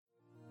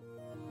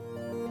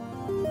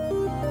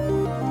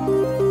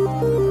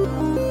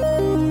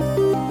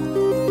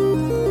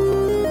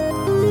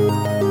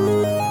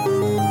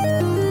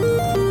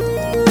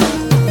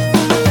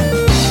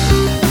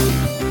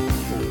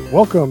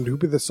Welcome to Who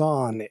Put This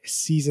On,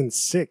 Season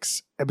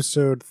 6,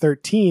 Episode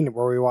 13,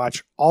 where we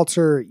watch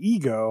Alter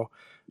Ego.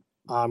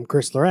 I'm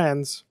Chris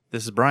Lorenz.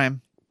 This is Brian.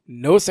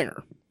 No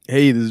singer.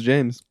 Hey, this is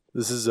James.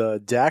 This is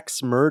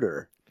Dax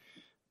Murder.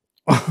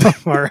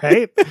 All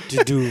right.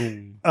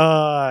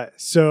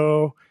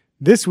 So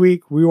this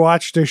week we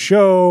watched a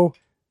show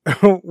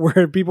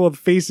where people with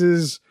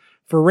faces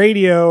for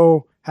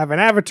radio have an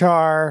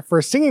avatar for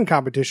a singing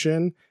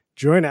competition.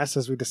 Join us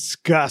as we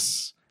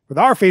discuss with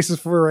our faces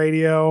for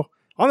radio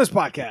on this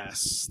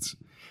podcast.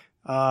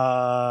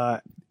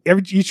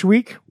 Each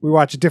week we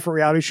watch a different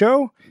reality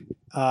show,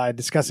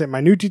 discuss it in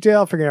minute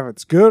detail, figuring out if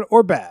it's good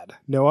or bad.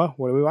 Noah,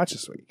 what do we watch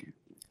this week?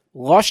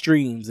 Lost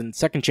dreams and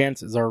second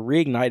chances are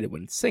reignited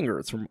when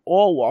singers from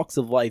all walks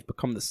of life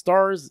become the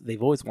stars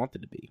they've always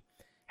wanted to be.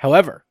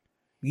 However,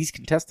 these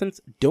contestants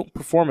don't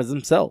perform as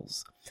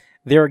themselves.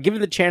 They are given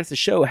the chance to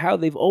show how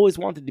they've always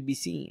wanted to be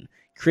seen,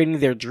 creating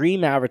their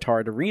dream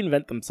avatar to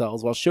reinvent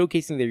themselves while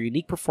showcasing their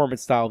unique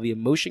performance style via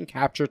motion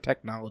capture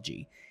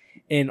technology.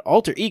 In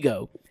Alter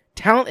Ego,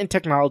 talent and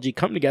technology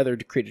come together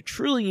to create a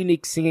truly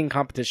unique singing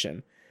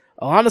competition.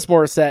 Alanis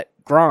Morissette,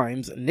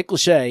 Grimes, Nick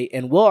Lachey,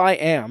 and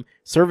will.i.am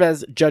serve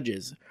as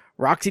judges.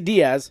 Roxy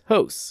Diaz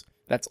hosts.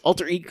 That's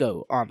Alter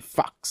Ego on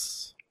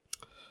Fox.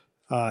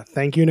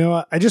 Thank you,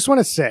 Noah. I just want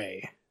to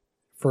say,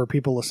 for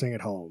people listening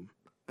at home,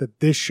 that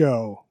this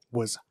show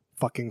was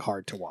fucking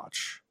hard to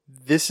watch.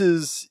 This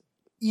is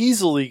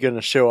easily going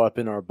to show up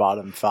in our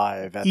bottom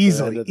 5 at the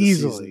end of the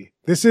season.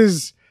 This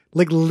is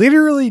like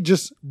literally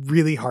just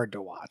really hard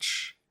to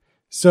watch.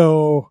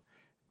 So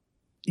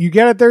you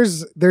get it.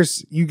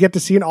 There's you get to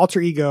see an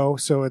alter ego.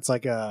 So it's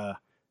like a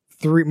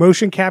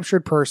motion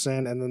captured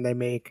person, and then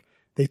they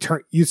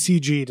use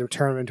CG to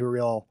turn them into a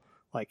real,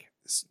 like,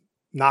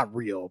 not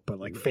real, but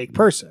like fake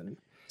person.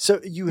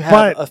 So you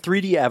have a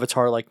 3D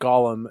avatar like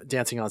Gollum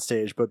dancing on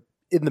stage, but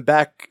in the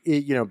back,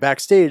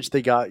 backstage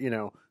they got,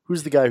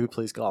 who's the guy who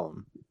plays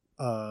Gollum?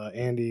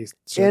 Andy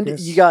Serkis. And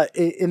you got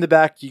in the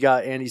back, you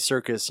got Andy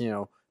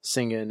Serkis,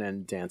 singing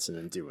and dancing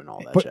and doing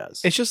all that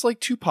jazz. It's just like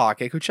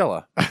Tupac at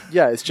Coachella.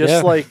 Yeah, it's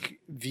just like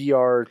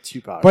VR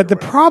Tupac. But the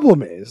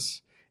problem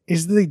is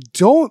they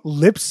don't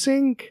lip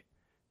sync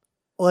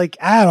like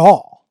at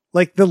all.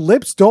 Like the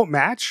lips don't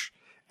match,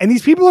 and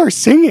these people are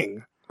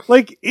singing.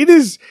 Like it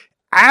is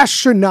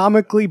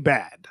astronomically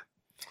bad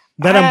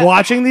that I'm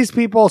watching these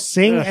people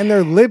sing and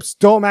their lips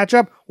don't match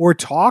up or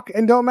talk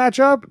and don't match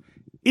up.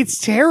 It's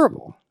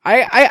terrible.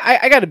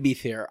 I got to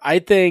beef here. I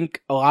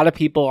think a lot of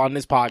people on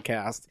this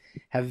podcast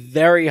have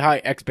very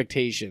high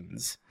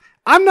expectations.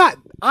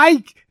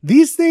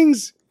 These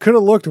things could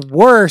have looked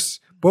worse,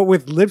 but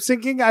with lip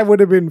syncing, I would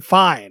have been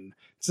fine.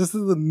 It's just that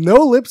the no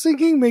lip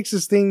syncing makes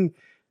this thing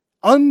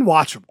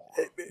unwatchable.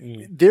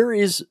 There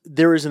is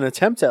an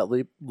attempt at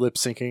lip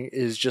syncing,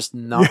 is just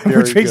not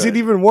very which makes good. it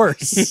even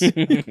worse.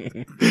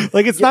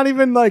 Like it's not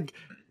even like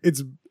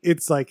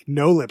it's like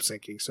no lip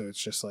syncing, so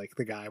it's just like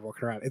the guy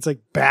walking around. It's like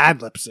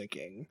bad lip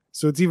syncing,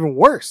 so it's even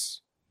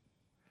worse.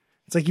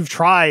 It's like you've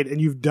tried and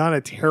you've done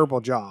a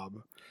terrible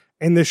job,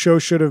 and this show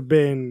should have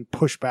been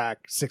pushed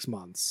back 6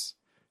 months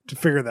to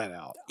figure that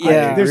out.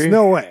 Yeah, there's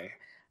no way.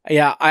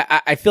 Yeah,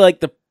 I feel like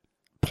the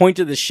point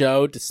of the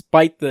show,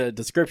 despite the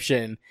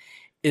description,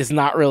 is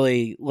not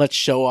really let's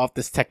show off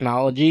this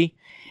technology.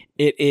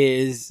 It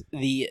is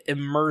the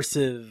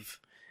immersive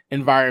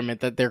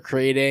environment that they're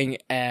creating,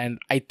 and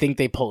I think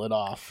they pull it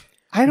off.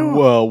 I don't.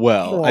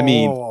 Well. I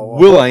mean,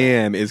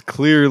 will.i.am is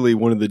clearly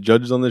one of the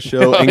judges on the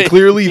show, and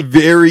clearly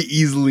very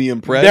easily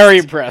impressed. Very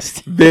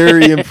impressed.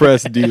 Very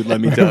impressed, dude.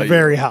 Let me tell you.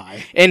 Very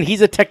high. And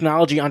he's a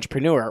technology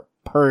entrepreneur,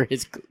 per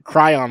his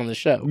cryon on the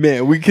show.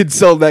 Man, we could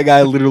sell that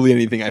guy literally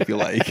anything. I feel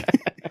like.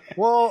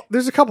 Well,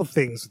 there's a couple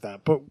things with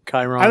that, but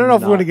Chiron, I don't know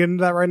if we want to get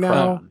into that right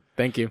now.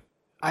 Thank you.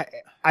 I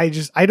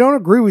don't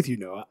agree with you,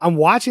 Noah. I'm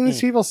watching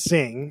these people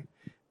sing,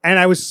 and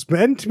I was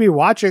meant to be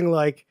watching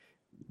like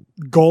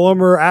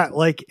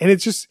Golem and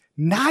it's just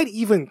not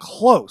even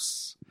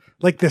close.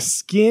 Like the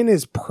skin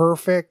is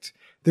perfect.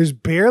 There's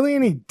barely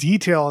any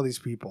detail on these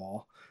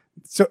people.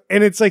 So,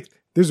 and it's like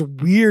there's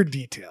weird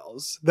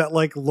details that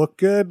like look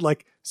good,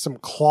 like some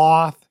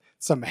cloth,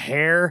 some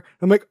hair.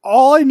 I'm like,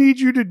 all I need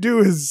you to do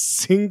is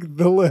sync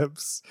the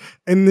lips,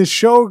 and the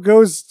show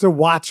goes to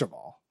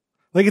watchable.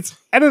 Like it's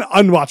at an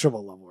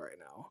unwatchable level right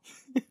now.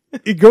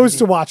 It goes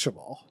to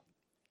watchable.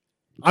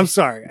 I'm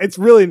sorry. It's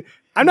really,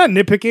 I'm not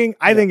nitpicking.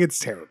 I think it's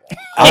terrible.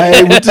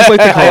 I would just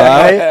like to call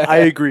out. I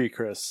agree,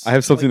 Chris. I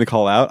have something to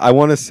call out. I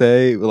want to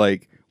say,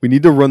 like, we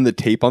need to run the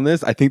tape on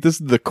this. I think this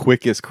is the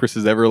quickest Chris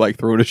has ever like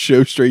thrown a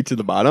show straight to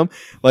the bottom.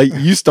 Like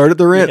you started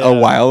the rant a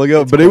while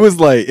ago, but it was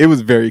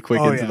very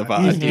quick into the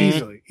pod.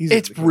 Easily.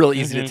 It's real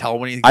easy to tell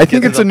when you. I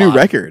think it's a new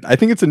record. I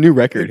think it's a new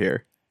record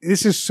here.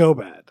 This is so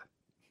bad.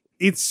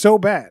 It's so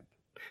bad.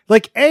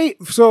 Like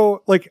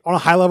on a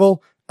high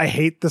level, I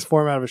hate this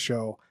format of a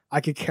show. I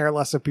could care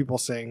less if people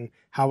sing,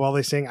 how well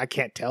they sing. I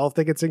can't tell if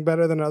they could sing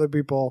better than other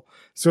people.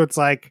 So it's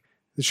like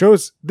the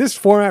show's this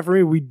format for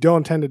me, we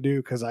don't tend to do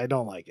because I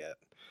don't like it.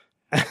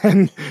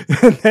 And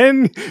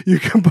then you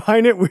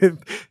combine it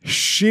with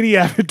shitty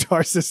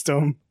avatar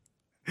system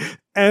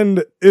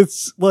and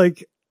it's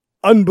like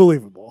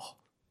unbelievable.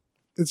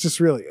 It just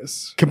really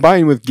is.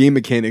 Combined with game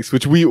mechanics,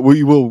 which we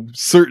will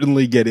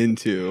certainly get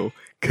into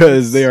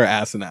because they are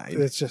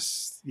asinine. It's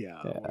just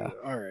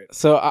all right.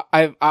 So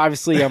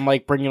I'm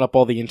like bringing up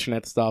all the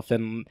internet stuff,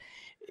 and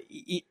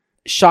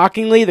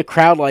shockingly, the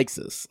crowd likes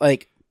this.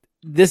 Like,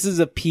 this is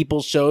a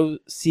people show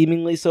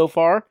seemingly so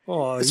far.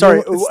 Oh, Sorry,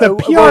 it's the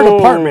PR whoa.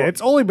 department.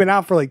 It's only been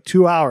out for like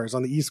 2 hours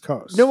on the East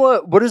Coast. You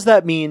know what does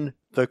that mean?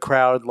 The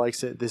crowd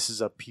likes it. This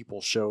is a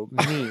people show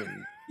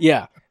mean.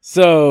 Yeah.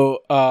 So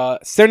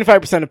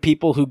 75% of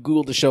people who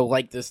Googled the show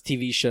like this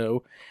TV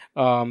show.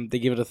 They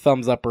give it a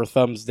thumbs up or a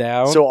thumbs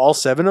down. So all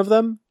 7 of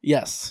them?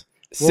 Yes.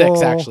 6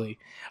 Well, actually.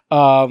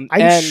 I'm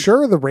and-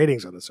 sure the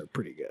ratings on this are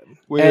pretty good.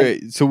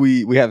 Wait. So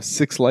we have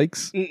 6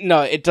 likes.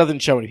 No, it doesn't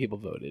show any people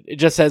voted. It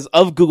just says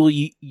of Google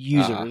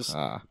users.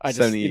 I just,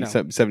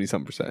 70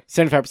 some percent.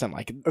 75%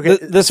 like it. Okay,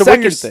 The so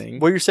second thing.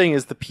 what you're saying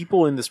is the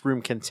people in this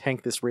room can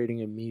tank this rating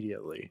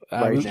immediately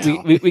right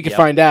now. We can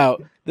find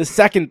out. The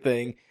second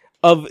thing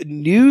of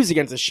news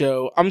against the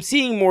show, I'm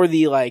seeing more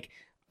the like,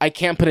 I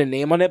can't put a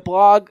name on it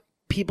blog.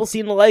 People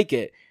seem to like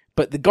it.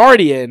 But The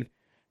Guardian,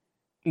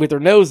 with their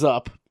nose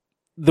up,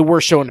 the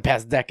worst show in the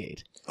past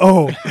decade.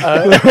 Oh,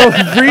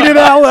 read it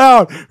out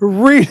loud.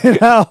 Read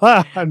it out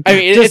loud. I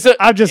mean,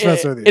 I'm just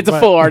messing with you. It's a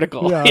full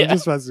article. Yeah, I'm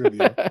just messing with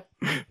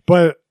you.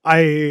 But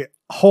I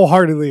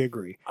wholeheartedly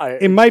agree.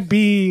 It might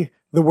be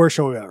the worst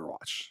show we've ever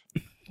watched.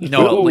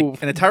 No, Ooh.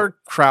 like an entire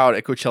crowd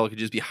at Coachella could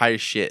just be high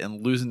as shit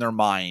and losing their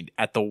mind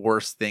at the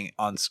worst thing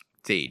on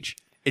stage.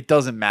 It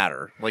doesn't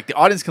matter. Like, the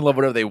audience can love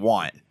whatever they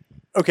want.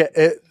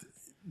 Okay,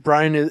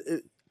 Brian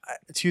is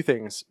 2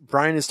 things.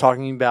 Brian is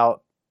talking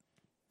about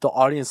the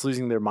audience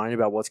losing their mind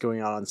about what's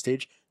going on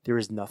stage. There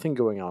is nothing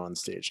going on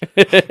stage.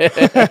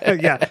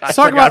 Yeah, let's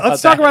talk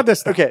about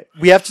this. Now. Okay,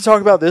 we have to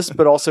talk about this,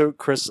 but also,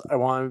 Chris,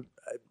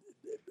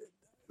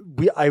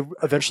 I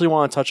eventually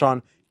want to touch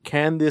on,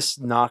 can this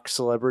knock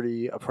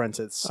Celebrity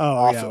Apprentice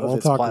off of we'll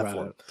its talk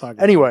platform? about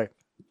it. Anyway,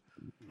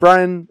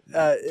 Brian,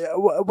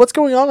 what's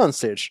going on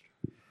stage?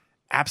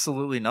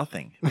 Absolutely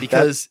nothing.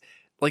 Because,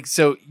 like,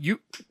 so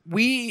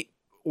we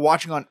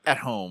watching on at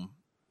home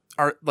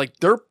are like,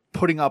 they're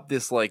putting up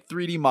this like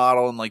 3D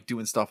model and like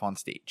doing stuff on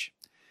stage.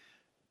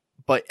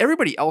 But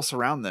everybody else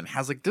around them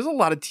has like, there's a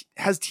lot of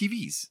has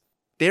TVs.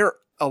 There are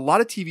a lot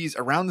of TVs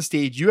around the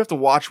stage. You have to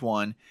watch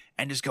one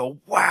and just go,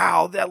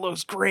 wow, that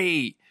looks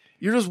great.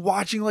 You're just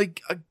watching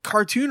like a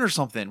cartoon or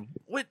something.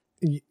 What?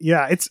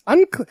 Yeah, it's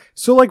unclear.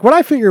 So like what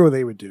I figure what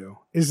they would do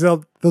is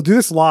they'll do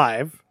this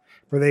live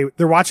where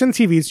they're watching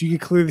TV, so you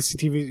can clearly see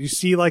TV. You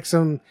see like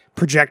some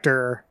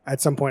projector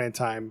at some point in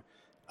time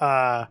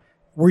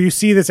where you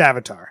see this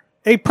avatar.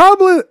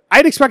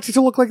 I'd expect it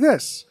to look like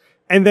this.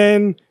 And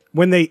then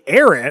when they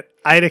air it,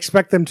 I'd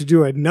expect them to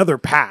do another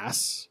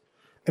pass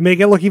and make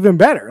it look even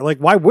better. Like,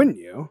 why wouldn't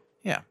you?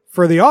 Yeah.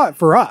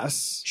 For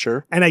us.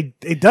 Sure. And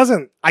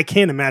I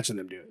can't imagine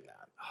them doing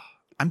that.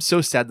 I'm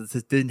so sad that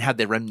this didn't have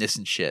the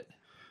reminiscent shit.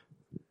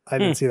 I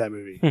didn't see that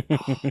movie.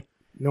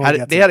 No one They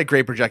gets it. had a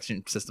great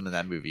projection system in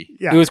that movie.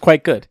 Yeah. It was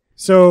quite good.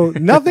 So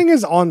nothing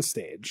is on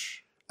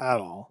stage at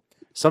all.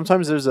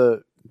 Sometimes there's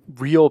a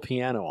real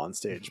piano on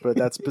stage, but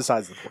that's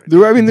besides the point.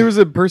 There was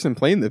a person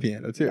playing the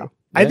piano too. Yeah.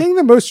 I think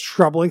the most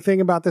troubling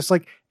thing about this,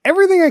 like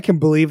everything I can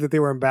believe that they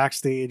were in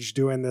backstage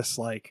doing this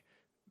like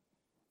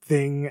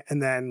thing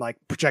and then like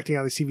projecting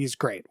on the TV is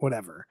great,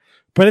 whatever.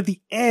 But at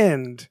the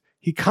end,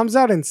 he comes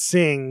out and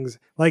sings,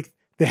 like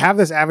they have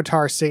this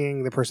avatar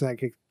singing the person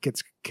that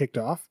gets kicked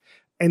off.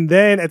 And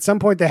then at some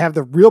point they have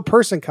the real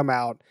person come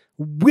out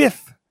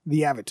with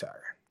the avatar.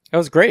 That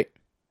was great.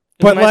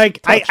 It was But a nice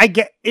like touch. I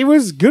get it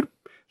was good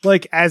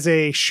like as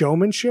a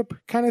showmanship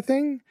kind of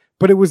thing,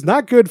 but it was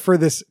not good for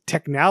this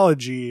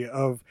technology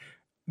of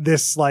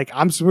this like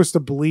I'm supposed to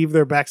believe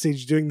they're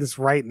backstage doing this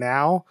right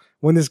now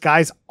when this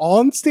guy's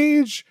on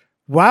stage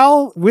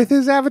while with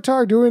his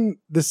avatar doing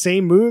the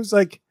same moves.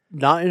 Like,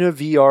 Not in a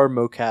VR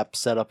mocap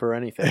setup or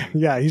anything.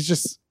 yeah, he's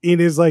just in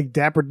his like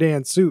Dapper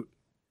Dan suit.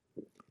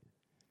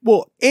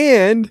 Well,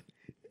 and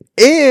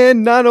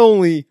not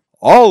only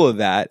all of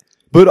that,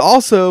 but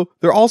also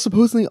they're all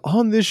supposedly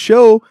on this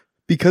show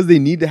because they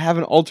need to have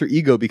an alter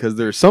ego because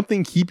there's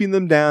something keeping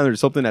them down. There's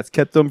something that's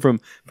kept them from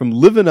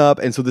living up.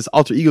 And so this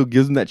alter ego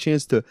gives them that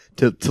chance to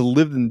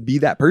live and be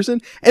that person.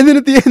 And then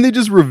at the end, they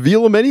just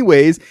reveal them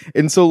anyways.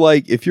 And so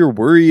like, if you're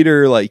worried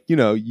or like,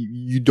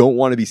 you don't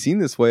want to be seen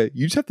this way,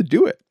 you just have to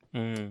do it.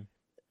 Mm.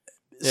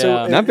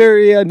 So Yeah. Not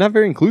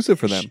very inclusive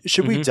for them.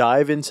 Should we Mhm.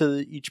 dive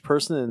into each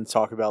person and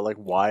talk about like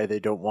why they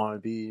don't want to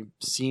be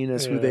seen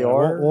as who they Yeah,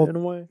 are well- in a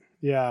way?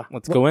 Yeah.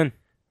 Let's go in.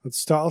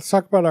 Let's talk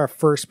about our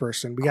first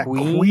person. We got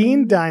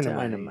Queen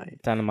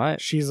Dynamite. Dynamite.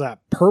 She's a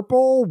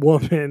purple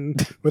woman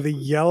with a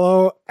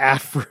yellow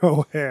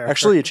afro hair.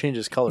 Actually, it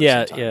changes colors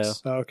Yeah,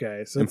 sometimes.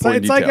 Okay, so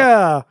Important it's like detail.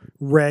 a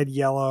red,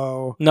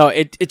 yellow. No,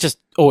 it just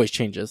always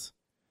changes.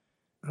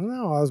 I don't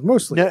know. I was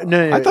mostly No,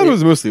 yellow. I thought it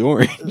was mostly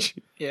orange.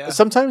 Yeah.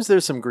 Sometimes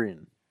there's some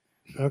green.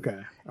 Okay.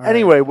 All right.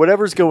 Anyway,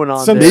 whatever's going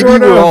on Some there. Maybe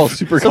sort we're of- all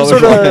super Some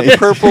sort colorblind. of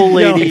purple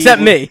lady.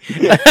 Except me.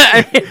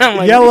 I mean, I'm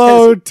like,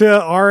 Yellow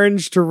to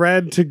orange to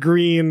red to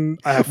green.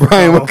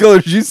 Brian, what color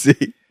did you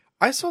see?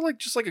 I saw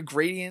just like a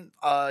gradient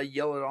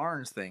yellow to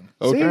orange thing.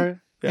 Okay.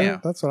 Yeah.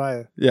 That's what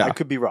I. Yeah. I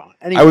could be wrong.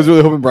 Anyway, I was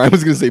really hoping Brian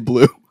was going to say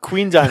blue.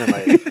 Queen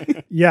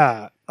Dynamite.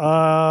 Yeah.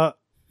 Noah,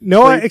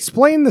 Wait.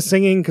 explain the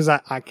singing because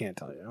I can't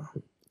tell you.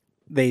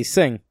 They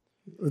sing.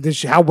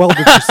 How well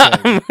did you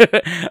sing?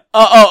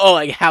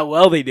 Like how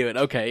well they do it.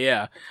 Okay,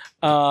 yeah.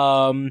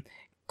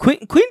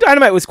 Queen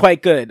Dynamite was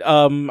quite good.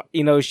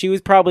 She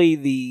was probably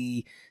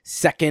the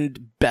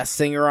second best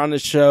singer on the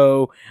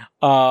show.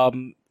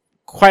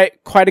 Quite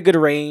a good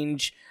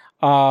range.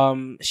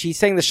 She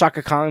sang the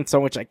Shaka Khan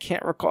song, which I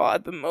can't recall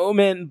at the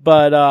moment,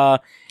 but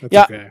That's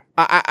yeah. okay.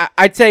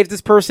 I'd say if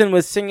this person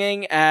was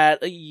singing at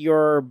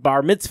your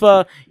bar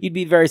mitzvah, you'd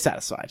be very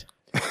satisfied.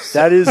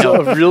 That is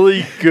a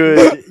really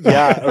good.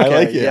 Yeah, okay, I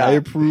like it. Yeah. I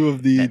approve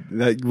of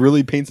that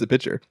really paints the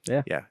picture.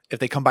 Yeah. If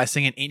they come by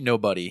singing "Ain't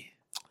Nobody,"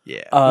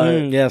 yeah.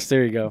 Yes,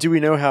 there you go. Do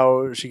we know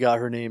how she got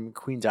her name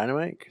Queen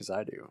Dynamite? Because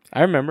I do.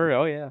 I remember.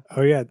 Oh yeah.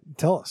 Oh yeah,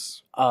 tell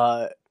us.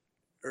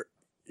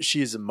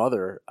 She is a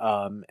mother,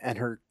 and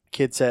her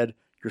kid said,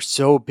 "You're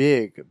so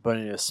big, but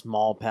in a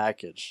small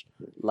package,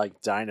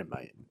 like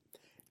dynamite."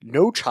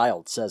 No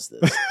child says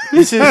this.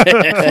 This is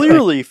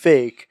clearly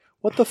fake.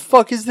 What the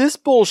fuck is this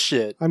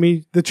bullshit? I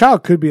mean, the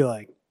child could be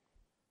like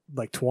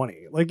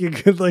 20. Like you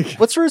could like.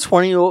 What sort of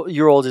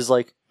 20-year-old is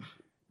like,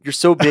 "You're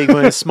so big, but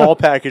in a small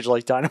package,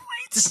 like dynamite"?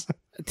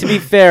 To be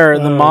fair,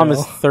 the mom is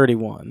Oh.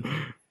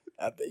 31.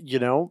 You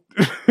know,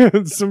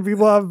 Some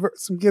people have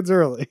some kids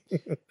early.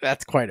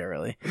 That's quite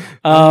early.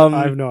 I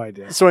have no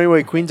idea. so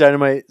anyway, Queen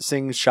Dynamite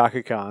sings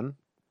Shaka Khan.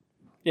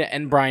 Yeah,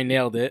 and Brian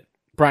nailed it.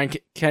 Brian,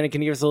 can you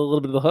give us a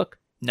little bit of the hook?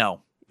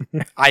 No,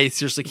 I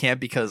seriously can't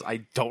because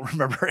I don't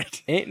remember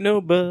it. Ain't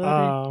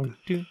nobody.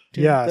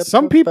 Yeah,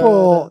 some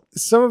people,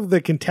 some of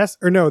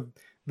the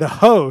the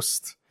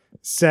host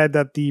said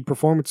that the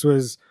performance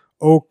was,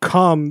 "Oh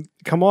come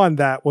on,"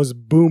 that was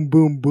boom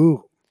boom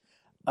boom.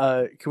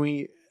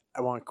 I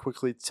want to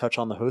quickly touch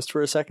on the host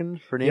for a second.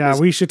 Her name Yeah, is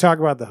we should talk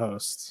about the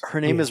hosts. her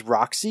name is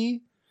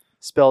Roxy,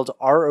 spelled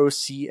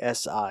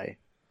ROCSI.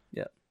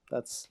 Yeah.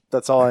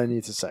 That's all I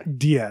need to say.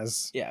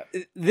 Diaz. Yeah,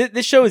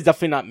 this show is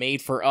definitely not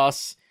made for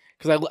us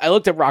because I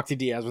looked at Roxy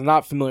Diaz, was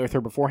not familiar with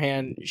her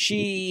beforehand.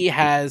 She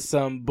has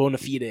some bona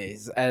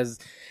fides, as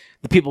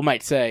the people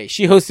might say.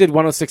 She hosted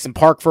 106 in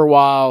Park for a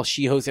while.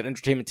 She hosted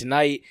Entertainment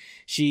Tonight.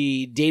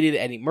 She dated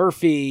Eddie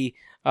Murphy.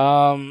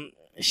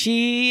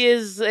 She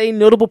is a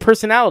notable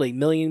personality. 1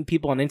 million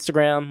people on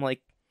Instagram.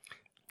 Like,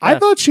 I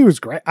thought she was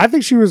great. I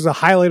think she was the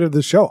highlight of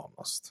the show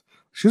almost.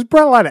 She's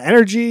brought a lot of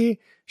energy.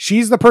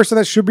 She's the person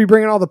that should be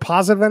bringing all the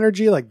positive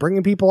energy, like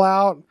bringing people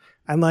out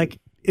and like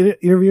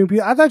interviewing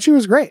people. I thought she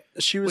was great.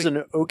 She was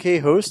an okay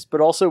host, but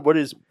also what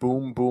is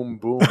boom boom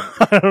boom?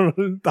 I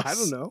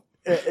don't know.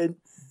 And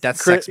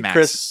That's Chris, Sex Max.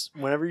 Chris,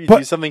 whenever you But-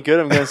 do something good,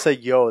 I'm gonna say,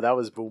 "Yo, that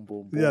was boom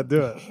boom boom." Yeah,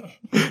 do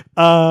it.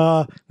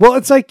 Well,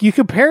 it's like you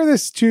compare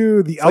this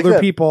to the It's like other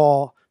that-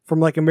 people from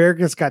like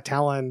America's Got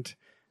Talent.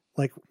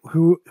 Like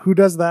who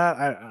does that?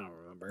 I don't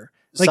remember.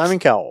 Like, Simon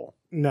Cowell,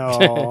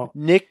 No,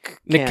 Nick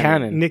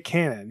Cannon. Nick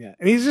Cannon. Yeah,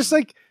 and he's just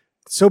like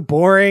so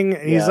boring,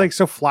 and he's Yeah. like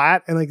so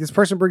flat, and like this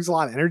person brings a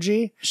lot of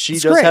energy. She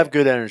It's does great. have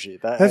good energy.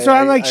 That's why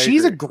I'm like,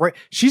 she's agree.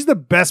 she's the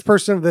best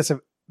person of this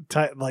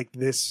like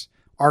this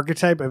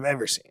archetype I've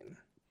ever seen.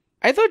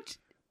 I thought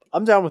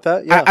I'm down with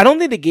that. Yeah, I don't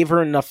think they gave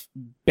her enough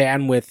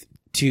bandwidth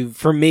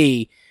for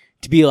me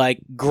to be like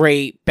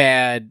great,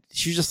 bad.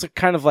 She was just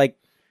kind of like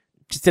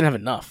just didn't have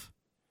enough.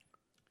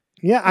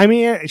 Yeah, I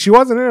mean, she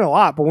wasn't in it a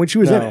lot, but when she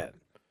was in No. it,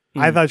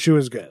 I Mm. thought she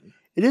was good.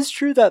 it is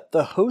true that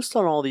the host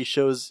on all these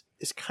shows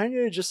is kind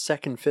of just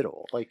second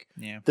fiddle. Like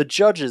Yeah. the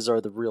judges are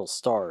the real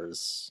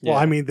stars. Well,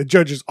 I mean, the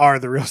judges are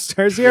the real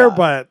stars here, Yeah.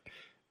 but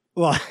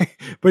well,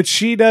 but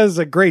she does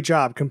a great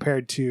job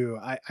compared to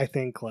I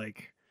think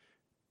like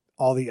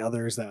all the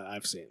others that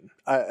I've seen.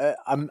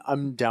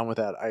 I'm down with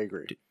that. I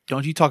agree.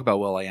 Don't you talk about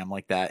will.i.am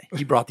like that.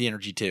 He brought the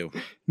energy too.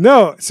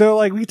 No, so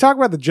like we talk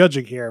about the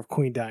judging here of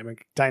Queen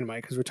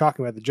Dynamite because we're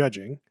talking about the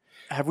judging.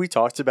 Have we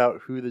talked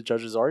about who the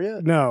judges are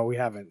yet? No, we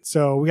haven't.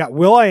 So we got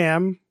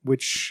will.i.am,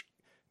 which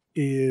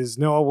is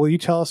Noah. Will you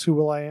tell us who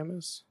will.i.am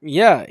is?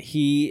 Yeah,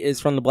 he is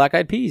from the Black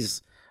Eyed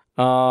Peas.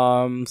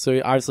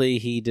 So obviously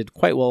he did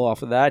quite well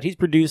off of that. He's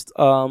produced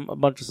a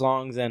bunch of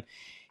songs and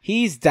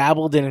he's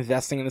dabbled in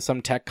investing into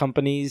some tech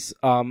companies.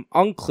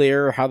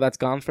 Unclear how that's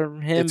gone for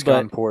him, It's but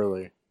gone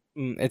poorly.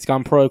 it's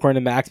gone poorly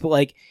according to Max. But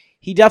like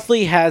he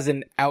definitely has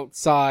an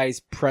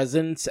outsized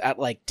presence at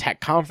like tech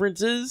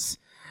conferences,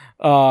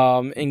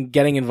 and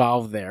getting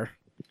involved there.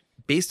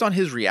 Based on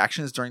his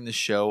reactions during the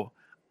show,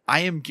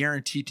 I am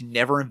guaranteed to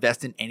never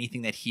invest in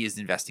anything that he is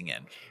investing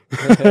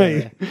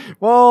in.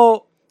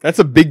 Well, That's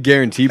a big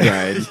guarantee,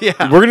 Brian. Yeah.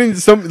 We're gonna need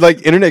some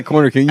like internet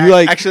corner. Can you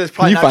like Actually, that's can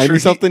probably you not find true. me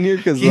something here?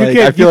 Because you like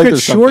could, I feel like could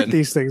there's short something.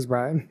 these things,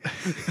 Brian.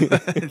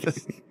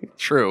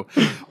 True,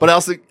 but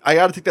I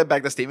got to take that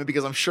back, the statement,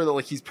 because I'm sure that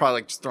like he's probably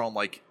like just throwing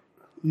like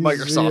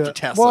Microsoft or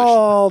Tesla.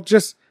 Well,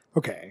 just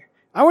okay,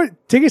 I want to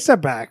take a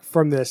step back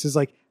from this. Is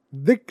like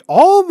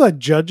all the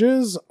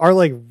judges are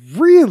like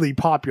really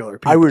popular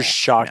people. I was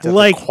shocked at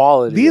Like, the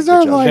quality. these of the are,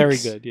 judges. like, Very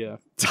good, yeah.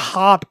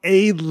 top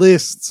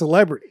A-list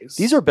celebrities.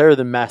 These are better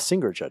than Masked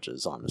Singer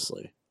judges,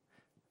 honestly.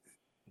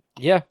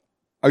 Yeah.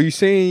 Are you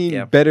saying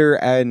Yeah. better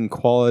in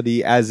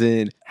quality as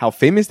in how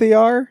famous they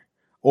are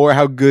or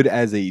how good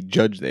as a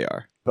judge they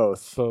are?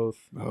 Both. Both.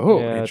 Oh,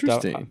 Yeah,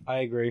 interesting. I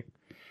agree.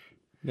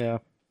 Yeah.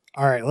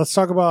 All right, let's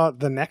talk about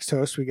the next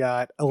host. We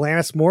got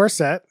Alanis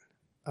Morissette.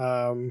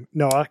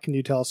 Noah, can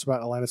you tell us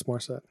about Alanis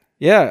Morissette?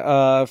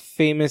 Yeah,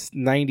 famous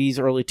 90s,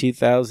 early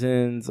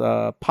 2000s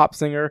pop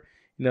singer.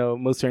 You know,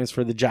 most famous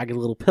for the Jagged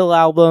Little Pill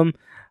album.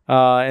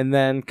 And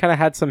then kind of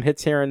had some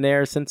hits here and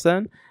there since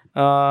then.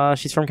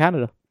 She's from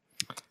Canada.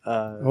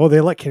 Oh,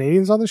 they let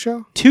Canadians on the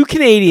show? 2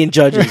 Canadian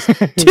judges.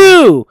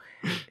 2!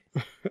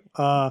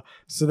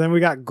 So then we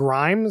got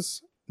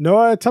Grimes.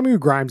 Noah, tell me who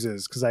Grimes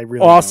is, because I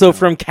really Also don't know.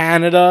 from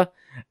Canada.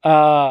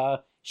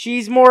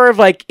 She's more of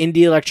like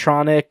indie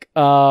electronic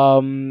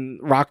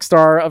rock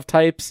star of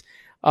types.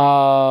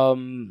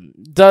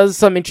 Does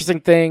some interesting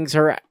things.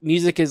 Her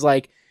music is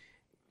like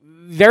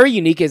very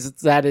unique, is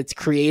that it's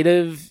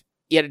creative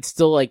yet it's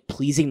still like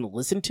pleasing to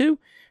listen to.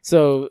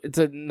 So it's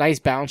a nice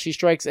balance she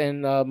strikes,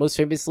 and most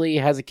famously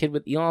has a kid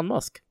with Elon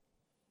Musk.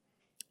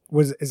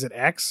 Is it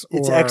X?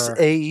 It's or...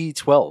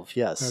 XAE12,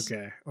 yes.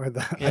 Okay. Or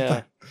the,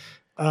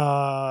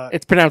 Yeah.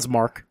 It's pronounced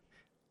Mark.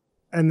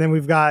 and then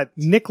we've got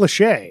Nick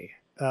Lachey.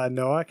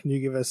 Noah, can you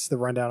give us the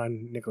rundown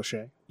on Nick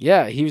Lachey?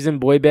 Yeah, he was in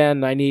boy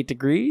band 98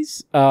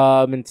 Degrees.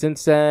 And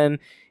since then,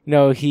 you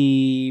know,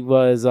 he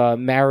was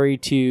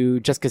married to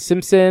Jessica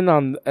Simpson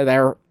on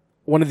their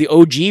one of the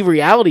OG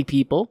reality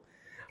people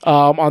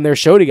on their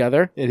show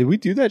together. Yeah, did we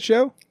do that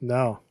show?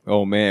 No.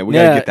 Oh man, we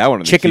gotta get that one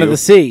on the Chicken queue. of the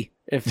Sea.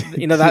 If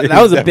you know that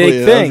was a big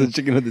Definitely, thing. That was a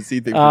Chicken of the Sea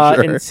thing for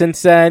sure. And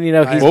since then, you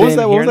know, he's What was been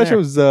that? What here was that and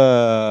show?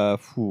 there.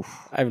 It was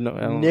I have no. I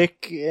don't know.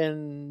 Nick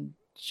and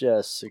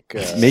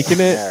Jessica. Making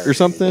It or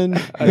something?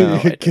 No.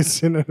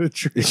 Kissing on a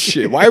tree.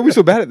 Shit, why are we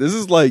so bad at this?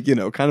 This is like, you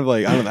know, kind of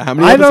like, I don't know how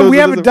many I episodes don't. We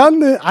of haven't this? done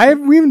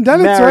the. We haven't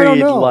done it, so I don't Married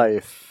know.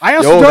 life. I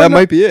also Oh, don't that know,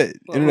 might be it.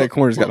 Internet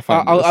Corner's got to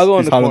find I'll this. go on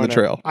He's the hot on the corner.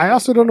 trail. I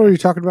also don't know what you're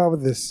talking about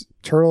with this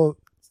turtle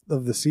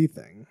of the sea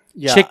thing.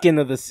 Yeah. Chicken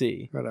of the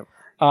Sea. Whatever.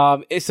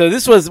 So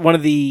this was one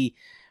of the,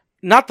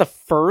 not the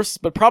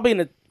first, but probably in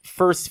the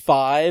first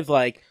 5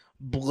 like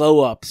blow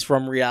ups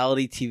from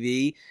reality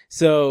TV.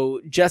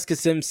 So Jessica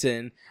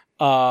Simpson,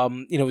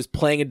 you know, was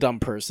playing a dumb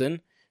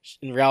person.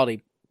 In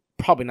reality,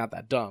 probably not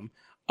that dumb.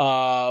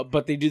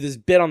 But they do this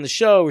bit on the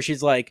show where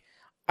she's like,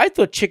 "I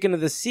thought Chicken of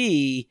the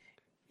Sea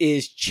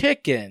is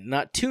chicken,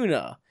 not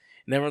tuna."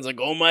 And everyone's like,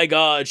 "Oh my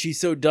god, she's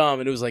so dumb!"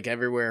 And it was like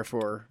everywhere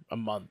for a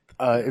month.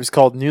 It was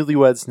called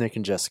Newlyweds, Nick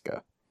and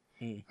Jessica.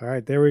 All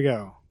right, there we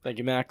go. Thank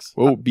you, Max.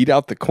 Whoa, beat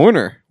out the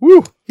corner.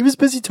 Woo. He was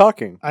busy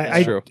talking.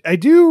 I true. I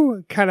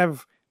do kind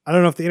of. I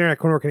don't know if the Internet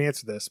Corner can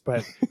answer this,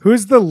 but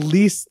who's the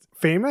least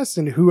famous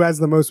and who has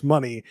the most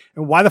money,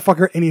 and why the fuck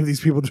are any of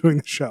these people doing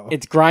the show?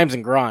 It's Grimes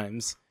and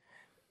Grimes.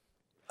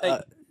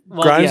 Well,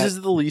 Grimes yeah.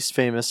 is the least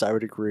famous, I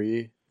would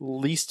agree.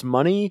 Least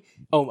money?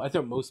 Oh, I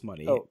thought most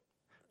money. Oh.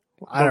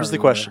 I What don't was the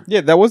remember. question?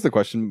 Yeah, that was the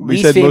question. We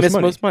Least said famous,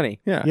 most money.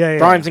 Yeah. Yeah, yeah,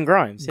 Grimes and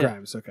Grimes. Yeah.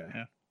 Grimes. Okay.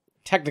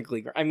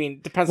 Technically, I mean,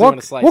 depends on Well, when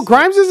to slice. well, it.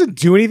 Grimes doesn't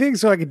do anything,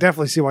 so I could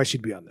definitely see why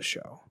she'd be on the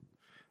show.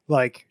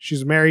 Like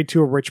she's married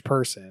to a rich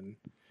person,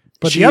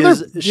 but she the other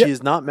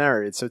is not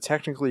married, so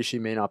technically she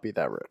may not be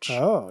that rich.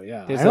 Oh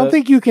yeah, There's I don't a-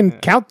 think you can yeah.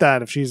 count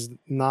that if she's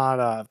not.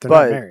 If they're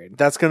but not married.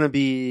 that's going to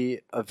be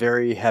a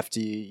very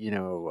hefty, you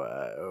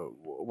know,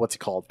 what's it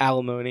called?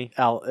 alimony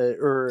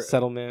Or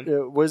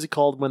settlement. what is it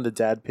called when the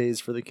dad pays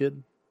for the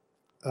kid?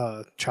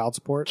 Child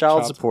support.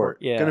 Child support.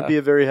 yeah. Going to be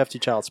a very hefty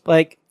child support.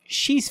 Like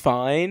she's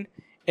fine,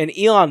 and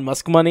Elon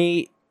Musk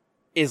money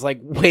is like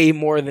way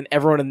more than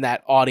everyone in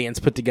that audience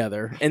put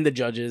together, and the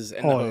judges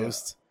and the Oh, yeah.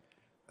 host.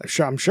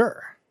 I'm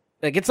sure.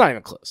 Like it's not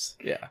even close.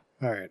 Yeah.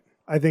 All right.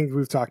 I think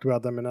we've talked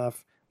about them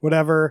enough.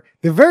 Whatever.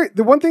 The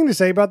one thing to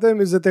say about them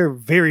is that they're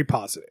very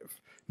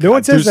positive. No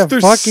one says a they're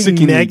fucking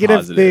sickeningly negative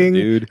positive, thing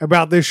dude.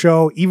 about this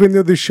show, even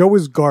though the show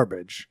is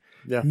garbage.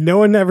 Yeah. No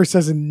one ever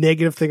says a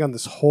negative thing on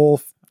this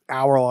whole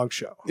hour-long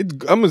show.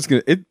 I'm just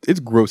gonna. It's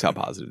gross how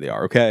positive they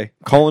are. Okay,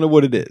 calling it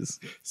what it is.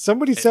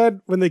 Somebody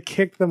said when they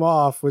kicked them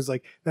off was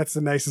like, that's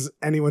the nicest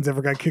anyone's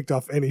ever got kicked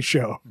off any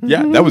show.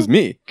 Yeah, that was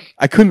me.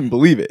 I couldn't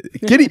believe it.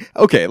 Getting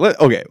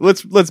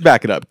let's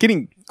back it up.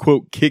 Getting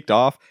quote kicked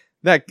off.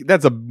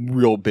 That's a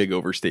real big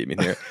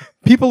overstatement here.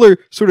 People are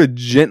sort of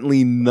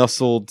gently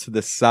nuzzled to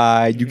the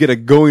side. You get a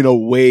going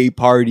away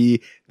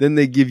party. Then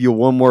they give you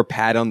one more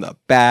pat on the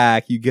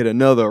back. You get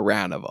another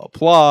round of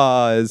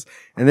applause.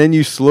 And then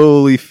you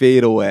slowly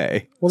fade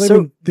away. Well, they've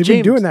So, been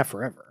James- doing that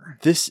forever.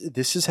 This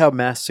is how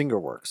Masked Singer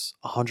works.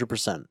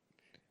 100%.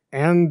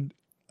 And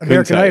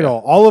American tell ya.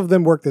 Idol, all of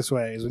them work this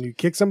way. Is when you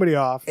kick somebody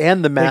off,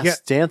 And the They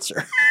Masked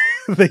Dancer.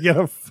 they get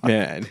a.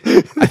 Man,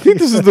 I think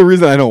this is the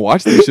reason I don't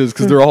watch these shows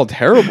because they're all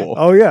terrible.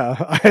 Oh yeah,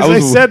 as I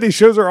was- said, these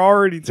shows are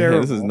already Man,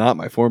 terrible. this is not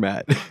my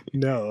format.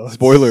 no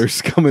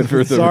Spoilers coming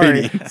for the Sorry,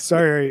 rating.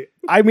 sorry.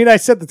 I mean, I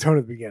set the tone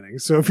at the beginning,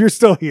 so if you're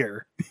still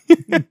here,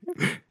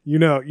 you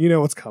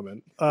know what's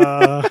coming.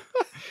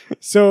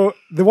 So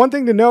the one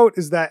thing to note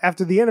is that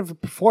after the end of a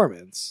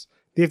performance,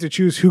 they have to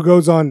choose who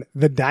goes on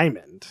the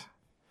diamond.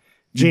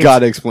 You James,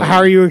 gotta explain. How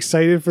are you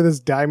excited for this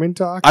diamond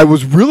talk? I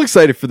was real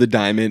excited for the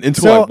diamond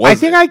until I So wasn't. I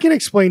think I can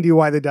explain to you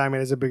why the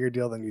diamond is a bigger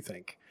deal than you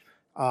think.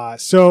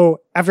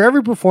 So after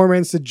every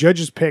performance, the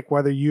judges pick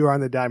whether you are on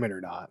the diamond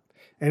or not.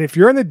 And if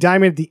you're on the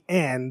diamond at the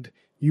end,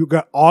 you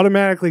got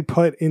automatically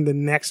put in the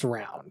next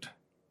round.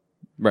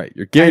 Right,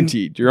 you're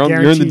guaranteed. You're in the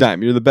guaranteed.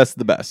 diamond. You're the best of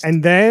the best.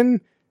 And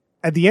then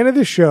at the end of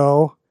the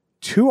show,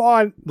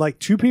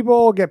 two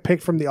people get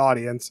picked from the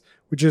audience,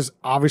 which is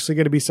obviously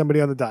going to be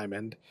somebody on the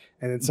diamond.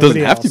 And then somebody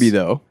doesn't have to else. be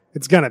though.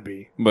 It's gonna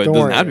be, But it Don't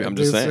doesn't worry. have to be. I'm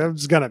just saying.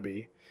 It's gonna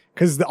be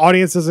because the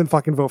audience doesn't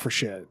fucking vote for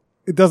shit.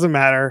 It doesn't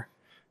matter.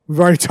 We've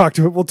already talked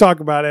to it. We'll talk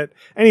about it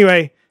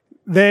anyway.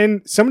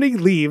 Then somebody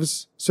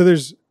leaves, so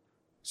there's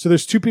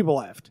two people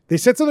left. They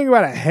said something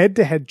about a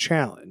head-to-head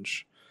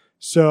challenge,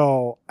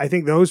 so I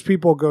think those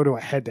people go to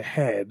a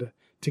head-to-head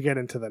to get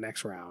into the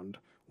next round.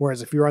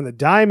 Whereas if you're on the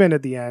diamond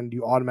at the end,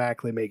 you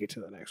automatically make it to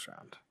the next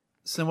round.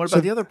 So what So-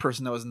 about the other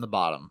person that was in the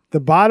bottom?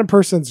 The bottom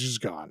person's just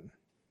gone.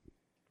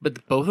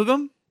 But both of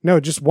them? No,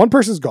 just one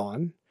person's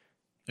gone.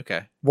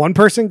 Okay. One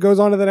person goes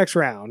on to the next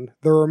round.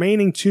 The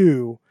remaining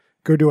two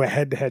go do a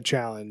head-to-head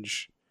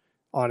challenge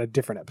on a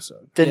different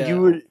episode. Then Yeah.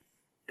 you would.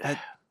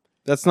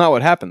 That's not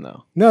what happened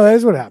though. No, that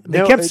is what happened. They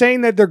No, kept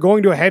saying that they're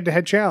going to a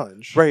head-to-head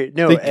challenge. Right.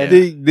 No. They,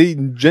 and they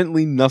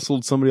gently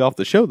nuzzled somebody off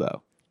the show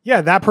though. Yeah,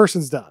 that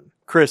person's done.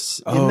 Chris,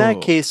 in Oh. that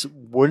case,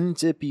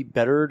 wouldn't it be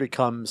better to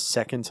come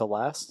second to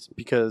last?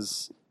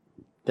 Because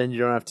then you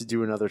don't have to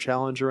do another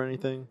challenge or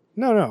anything.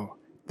 No.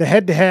 The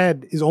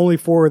head-to-head is only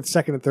for the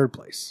second and third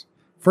place.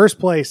 First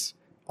place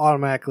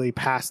automatically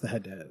passed the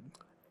head-to-head.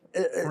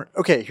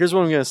 Okay, here's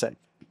what I'm going to say.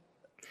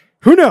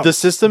 Who knows? The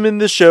system in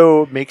the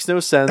show makes no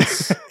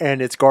sense,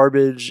 and it's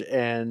garbage,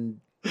 and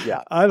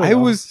yeah. I don't I know.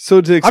 was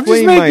so to I'm just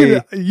explain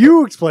making my.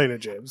 you explain it,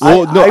 James.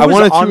 Well, no, I I was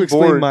wanted on to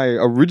explain board. my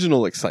original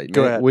Go excitement,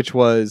 ahead. which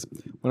was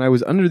when I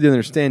was under the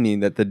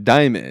understanding that the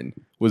diamond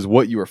was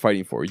what you were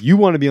fighting for. You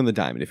want to be on the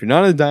diamond. If you're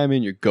not on the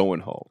diamond, you're going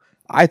home.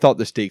 I thought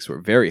the stakes were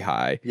very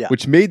high, Yeah.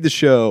 which made the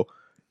show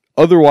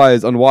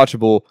otherwise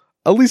unwatchable.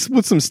 At least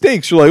with some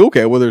stakes, you're like,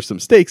 okay, well, there's some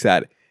stakes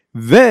at it.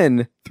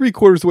 Then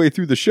 3/4 of the way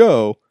through the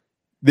show,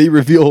 they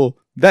reveal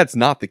that's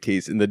not the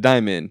case, and the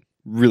diamond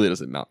really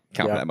doesn't count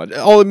Yeah. that much.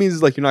 All it means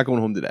is like you're not going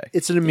home today.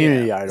 It's an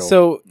immunity idol.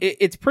 So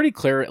it's pretty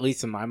clear, at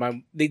least in my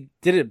mind. They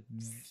didn't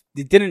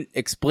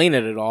explain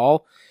it at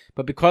all,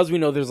 but because we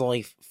know there's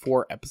only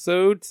 4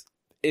 episodes,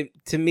 it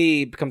to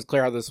me becomes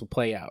clear how this will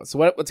play out. So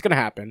what's going to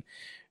happen?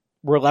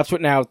 We're left with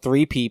now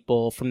 3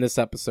 people from this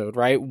episode,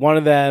 right? One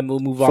of them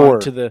will move 4. on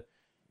to the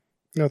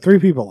No, 3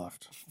 people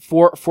left.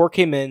 4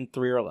 came in,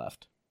 3 are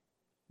left.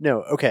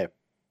 No, okay.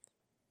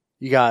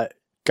 You got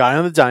guy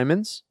on the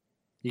diamonds.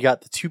 You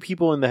got the 2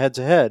 people in the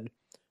head-to-head.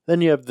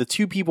 Then you have the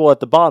 2 people at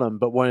the bottom,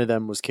 but one of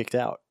them was kicked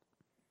out.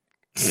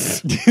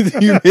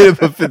 You made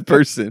up a 5th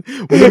person.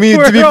 I mean, to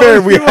Where be all fair,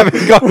 these we people-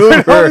 haven't gone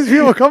Where all over. these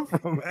people come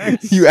from,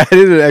 Max? You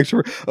added an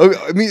extra. Okay,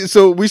 I mean,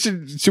 so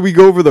should we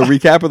go over the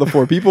recap of the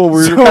 4 people?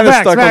 We're So, kind of Max,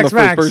 stuck on the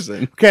Max, first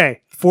person.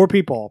 Okay, 4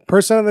 people.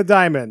 Person on the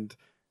diamond.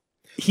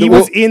 He No,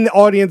 was in the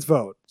audience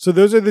vote. So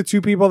those are the 2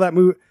 people that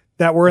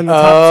were in the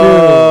top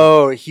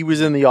Oh, he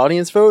was in the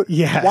audience vote? 2.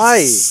 Yes. Why?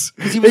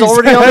 Because he was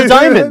already on the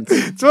diamond.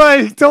 That's why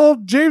I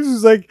told James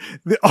was like,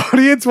 the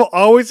audience will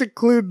always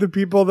include the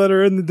people that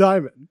are in the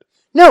diamond.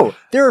 No,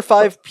 there are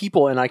 5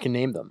 people, and I can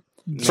name them.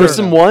 Sure.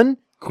 Person 1,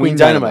 Queen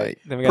Dynamite.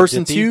 Then we got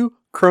Person Dippy. 2,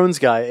 Crohn's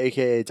guy,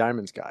 a.k.a.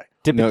 Diamond's guy.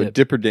 Dippy No, Dip.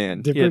 Dipper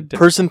Dan. Dipper- Yeah, Dip.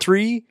 Person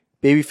 3,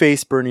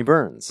 Babyface Bernie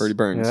Burns. Birdie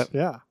Burns. Yep.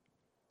 Yeah.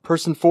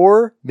 Person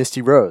 4,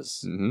 Misty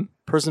Rose. Mm-hmm.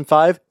 Person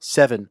 5,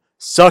 Seven.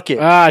 Suck it.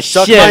 Ah,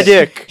 Suck shit. my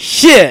dick.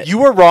 Shit, You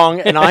were wrong,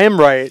 and I am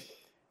right,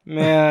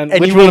 man. and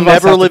which you one will of us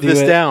never have to live do this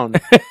it? down.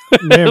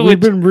 Man, we've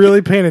been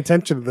really paying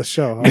attention to the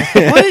show.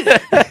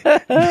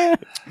 Huh?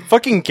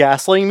 Fucking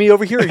gaslighting me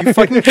over here? Are you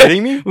fucking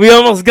kidding me? We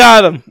almost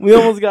got him.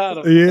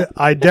 Yeah,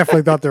 I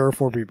definitely thought there were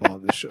 4 people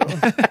on this show. I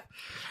wanna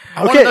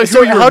know Okay, who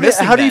so you were how do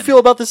missing you then. feel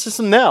about the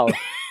system now?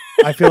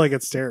 I feel like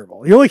it's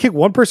terrible. You only kick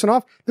one person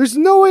off. There's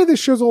no way this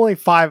show's only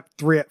 4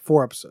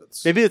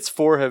 episodes. Maybe it's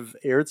 4 have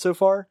aired so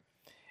far.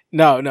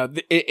 No.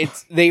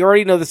 It's they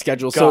already know the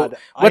schedule. So God,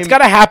 what's got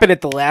to happen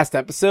at the last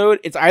episode?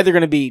 It's either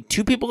going to be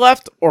 2 people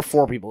left or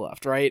 4 people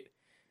left, right?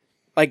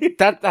 Like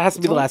that has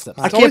to be the last I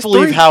episode. can't always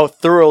believe 3. how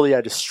thoroughly I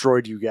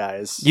destroyed you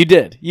guys. You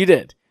did.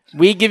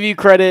 We give you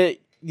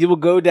credit. You will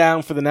go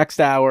down for the next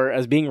hour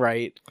as being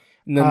right,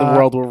 and then the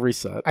world will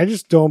reset. I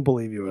just don't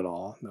believe you at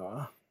all,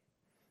 Noah.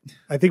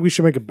 I think we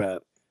should make a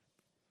bet.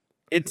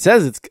 It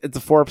says it's a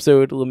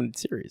 4-episode limited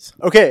series.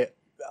 Okay,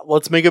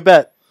 let's make a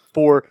bet.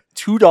 For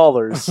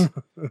 $2,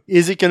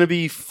 is it going to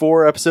be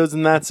 4 episodes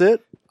and that's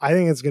it? I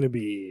think it's going to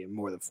be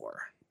more than 4.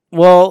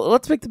 Well,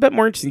 let's make the bet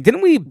more interesting.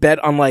 Didn't we bet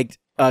on like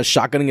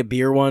shotgunning a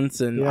beer once,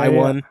 and Yeah, I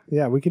won?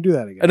 Yeah, we can do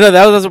that again. No,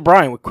 that was with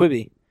Brian with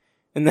Quibi.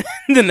 And then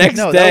the next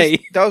No, day,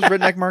 that was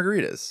Redneck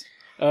Margaritas.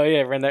 Oh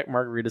yeah, redneck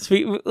margarita.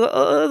 Sweet.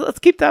 Let's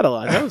keep that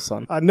alive. That was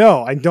fun.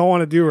 No, I don't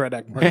want to do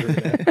redneck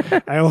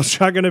margarita. I will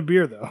shotgun a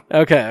beer though.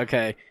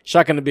 Okay.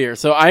 Shotgun a beer.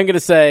 So I'm gonna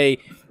say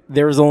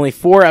there was only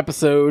 4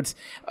 episodes,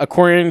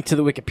 according to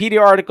the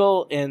Wikipedia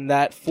article. In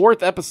that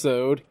 4th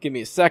episode, give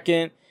me a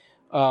second.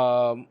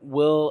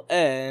 Will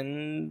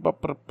end With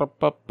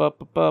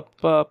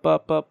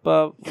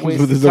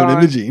his own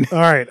imaging. All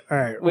right.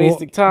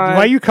 Wasting time.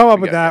 While you come up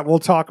with that, we'll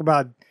talk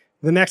about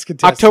the next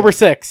contestant. October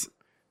 6th,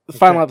 the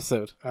final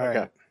episode. All right.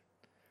 Okay.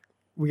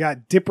 We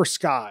got Dipper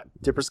Scott.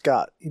 Dipper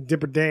Scott.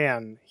 Dipper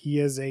Dan. He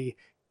is a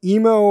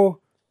emo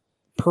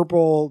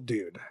purple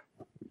dude.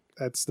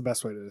 That's the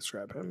best way to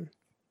describe him.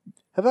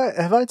 Have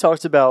I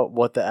talked about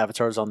what the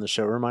avatars on the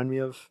show remind me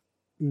of?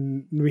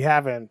 We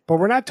haven't, but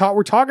we're not talking.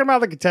 We're talking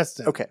about the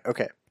contestant.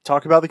 Okay.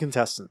 Talk about the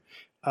contestant.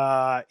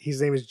 His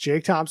name is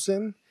Jake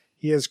Thompson.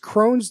 He has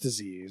Crohn's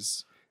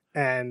disease,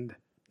 and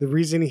the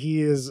reason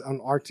he is an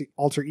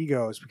alter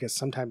ego is because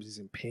sometimes he's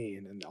in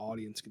pain, and the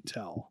audience can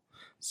tell.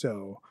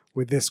 So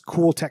with this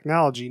cool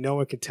technology, no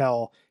one can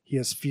tell he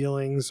has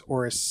feelings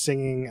or is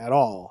singing at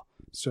all.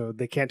 So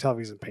they can't tell if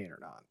he's in pain or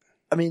not.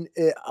 I mean,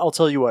 I'll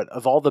tell you what.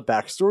 Of all the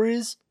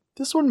backstories,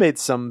 this one made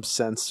some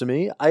sense to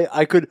me.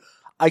 I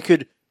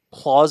could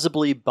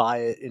plausibly buy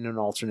it in an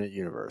alternate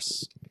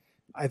universe.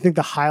 I think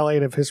the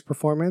highlight of his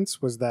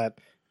performance was that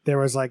there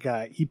was like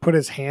he put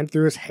his hand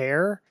through his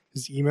hair,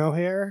 his emo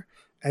hair,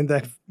 and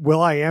that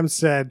Will.i.am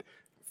said,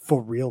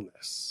 "For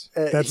realness."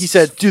 He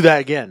said, "Do that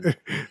again."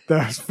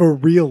 That's for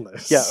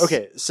realness. Yeah.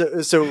 Okay.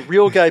 So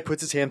real guy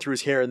puts his hand through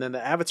his hair, and then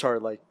the avatar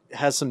like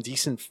has some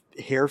decent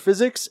hair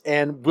physics.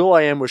 And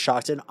Will.i.am was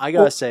shocked, and I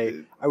gotta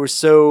say, I was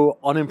so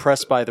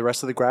unimpressed by the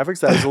rest of the graphics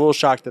that I was a little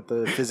shocked that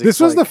the physics. This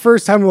was the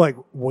first time I'm like,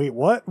 wait,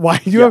 what? Why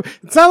do you have?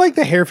 It's not like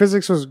the hair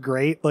physics was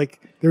great. Like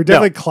there were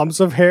definitely clumps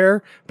of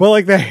hair, but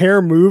like the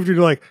hair moved, and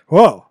you're like,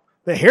 whoa,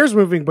 the hair's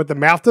moving, but the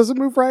mouth doesn't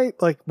move right.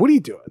 Like, what are you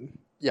doing?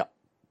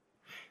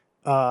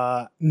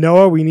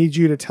 Noah, we need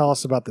you to tell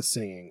us about the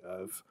singing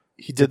of.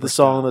 He did the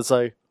song that's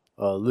like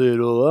a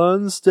little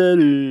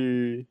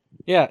unsteady.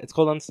 Yeah, it's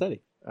called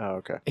Unsteady.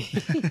 Oh, okay.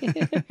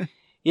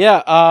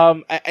 Yeah,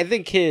 I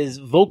think his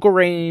vocal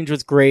range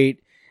was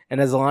great, and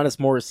as Alanis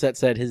Morissette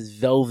said, his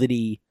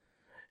velvety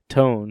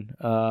tone,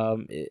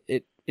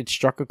 it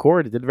struck a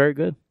chord. It did very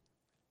good.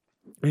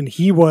 And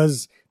he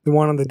was the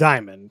one on the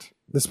diamond,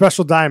 the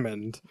special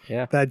diamond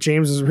that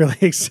James was really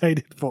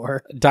excited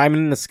for.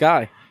 Diamond in the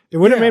sky. It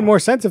would have made more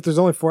sense if there's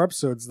only 4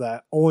 episodes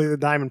that only the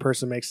diamond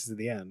person makes it to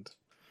the end.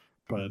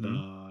 But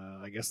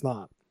I guess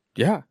not.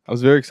 Yeah, I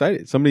was very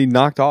excited. Somebody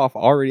knocked off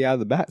already out of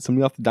the bat.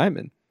 Somebody off the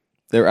diamond.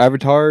 Their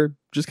avatar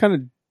just kind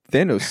of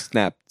Thanos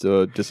snapped,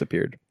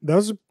 disappeared. That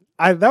was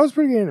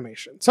pretty good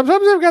animation.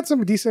 Sometimes I've got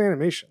some decent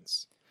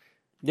animations.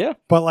 Yeah,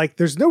 but like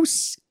there's no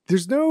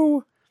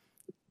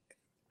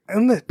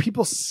on the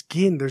people's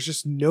skin. There's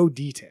just no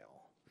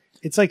detail.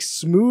 It's like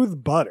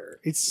smooth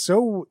butter.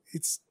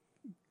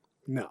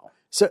 No.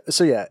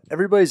 So yeah,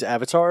 everybody's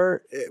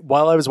avatar.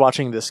 While I was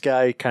watching this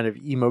guy, kind of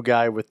emo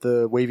guy with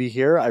the wavy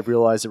hair, I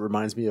realized it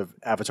reminds me of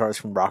avatars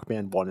from Rock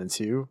Band 1 and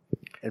 2,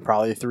 and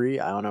probably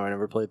 3. I don't know. I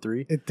never played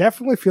 3. It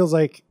definitely feels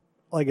like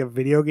a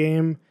video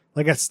game.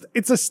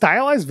 It's a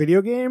stylized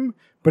video game,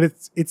 but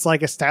it's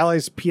like a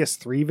stylized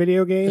PS3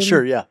 video game.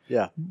 Sure,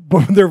 yeah.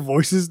 But their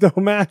voices don't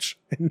match,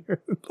 and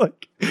you're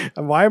like,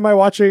 why am I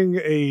watching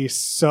a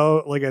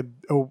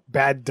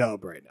bad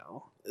dub right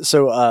now?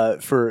 So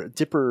for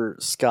Dipper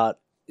Scott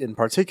in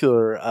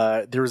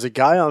particular, there was a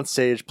guy on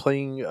stage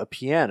playing a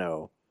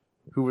piano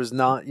who was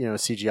not,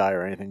 CGI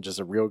or anything, just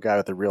a real guy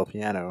with a real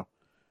piano.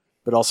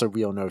 But also,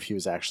 we don't know if he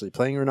was actually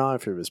playing or not,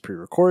 if it was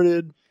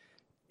pre-recorded.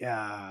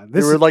 Yeah.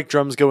 There were like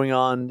drums going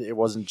on. It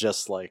wasn't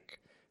just like...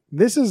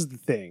 This is the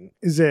thing,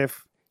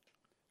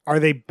 are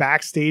they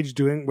backstage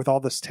doing with all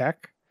this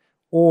tech?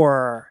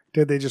 Or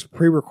did they just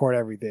pre-record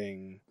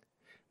everything?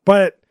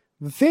 But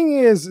the thing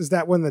is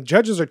that when the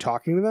judges are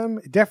talking to them,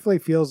 it definitely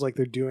feels like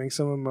they're doing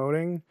some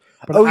emoting.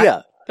 But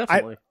yeah.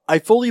 definitely. I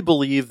fully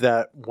believe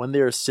that when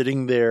they're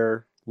sitting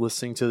there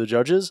listening to the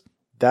judges,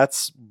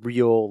 that's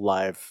real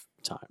live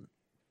time.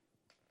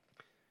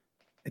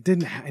 It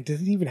didn't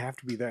even have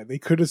to be that. They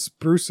could have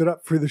spruced it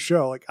up for the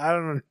show. Like, I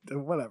don't know,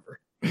 whatever.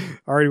 I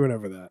already went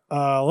over that.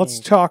 Let's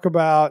talk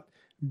about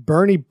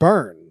Bernie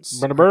Burns.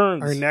 Bernie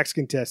Burns. Our next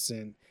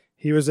contestant.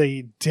 He was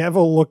a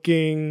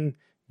devil-looking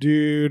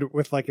dude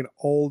with like an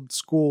old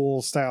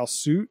school style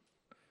suit.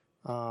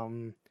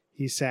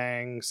 He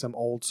sang some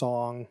old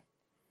song.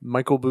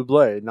 Michael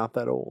Bublé, not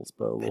that old,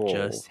 but a little.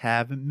 I just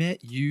haven't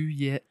met you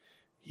yet.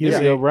 He's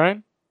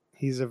Brian.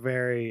 He's a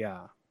very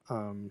I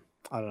don't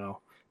know.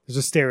 There's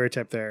a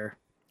stereotype there.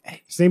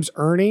 His name's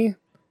Ernie.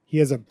 He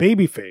has a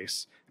baby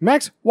face.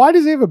 Max, why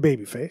does he have a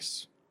baby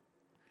face?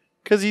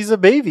 Because he's a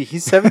baby.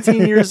 He's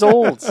 17 years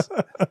old.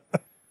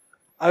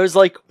 I was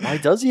like, why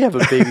does he have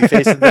a baby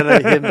face? And then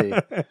it hit me.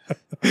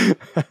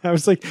 I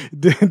was like,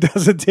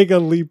 does it take a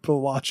leap of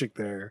logic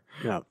there?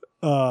 Yeah.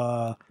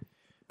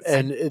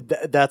 and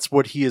that's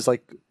what he is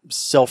like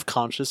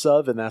self-conscious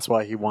of, and that's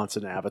why he wants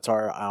an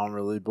avatar. I don't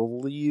really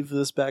believe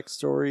this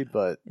backstory,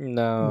 but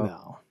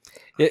No.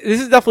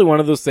 This is definitely one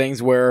of those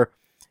things where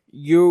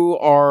you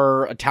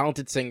are a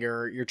talented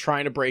singer, you're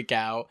trying to break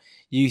out,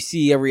 you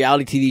see a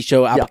reality TV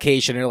show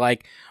application, and you're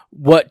like,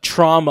 what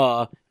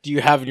trauma do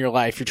you have in your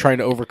life you're trying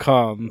to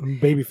overcome?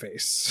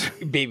 Babyface.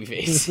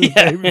 Babyface.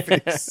 Yeah.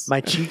 Babyface.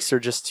 my cheeks are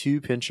just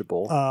too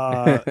pinchable.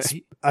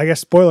 I guess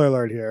spoiler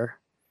alert here.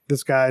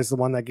 This guy's the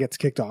one that gets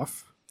kicked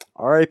off.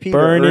 R.I.P. to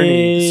Bernie.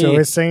 Ernie. So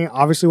his singing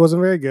obviously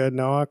wasn't very good.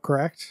 Noah,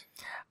 correct?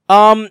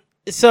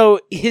 So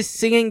his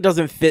singing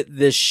doesn't fit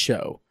this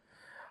show.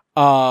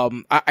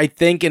 I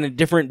think in a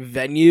different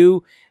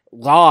venue,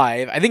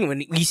 live, I think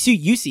when you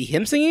see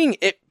him singing,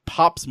 it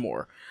pops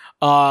more.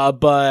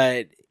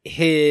 But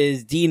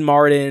his Dean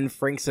Martin,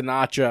 Frank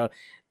Sinatra,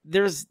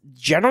 there's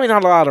generally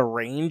not a lot of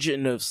range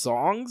in those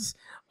songs.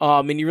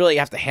 And you really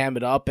have to ham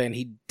it up, and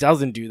he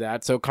doesn't do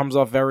that, so it comes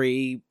off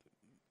very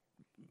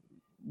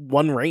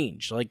one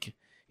range, like,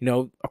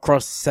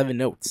 across 7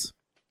 notes.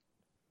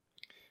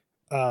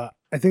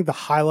 I think the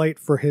highlight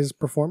for his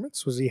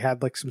performance was he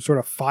had like some sort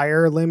of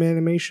fire limb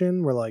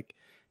animation where like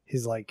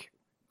his like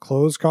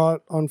clothes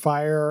caught on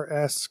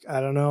fire-esque. I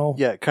don't know.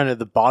 Yeah, kind of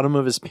the bottom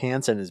of his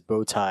pants and his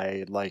bow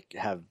tie like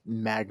have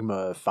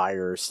magma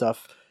fire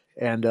stuff.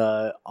 And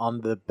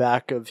on the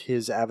back of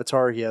his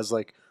avatar, he has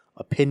like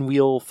a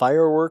pinwheel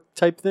firework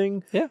type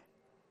thing. Yeah.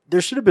 There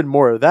should have been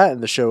more of that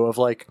in the show of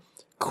like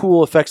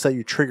cool effects that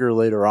you trigger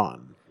later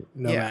on.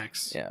 No, Yeah.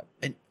 Max. Yeah.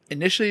 And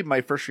initially,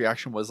 my first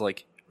reaction was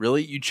like,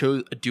 really? You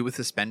chose a dude with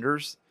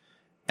suspenders?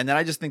 And then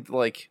I just think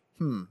like,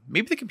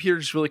 maybe the computer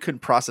just really couldn't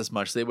process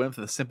much. So they went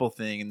for the simple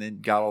thing and then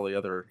got all the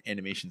other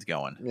animations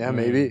going. Yeah,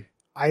 maybe.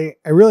 I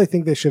really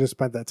think they should have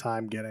spent that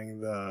time getting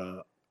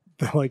the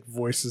like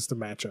voices to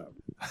match up.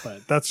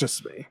 But that's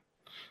just me.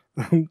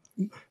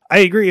 I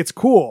agree. It's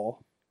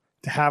cool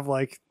to have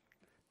like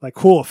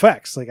cool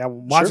effects. Like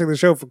I'm watching the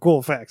show for cool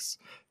effects,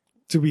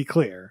 to be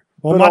clear.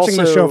 Well, I'm But watching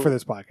the also- show for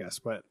this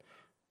podcast, but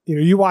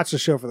you watch the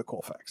show for the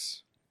cool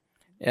effects.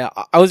 Yeah,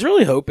 I was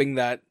really hoping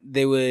that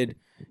they would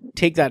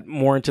take that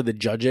more into the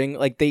judging.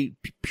 Like, they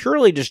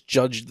purely just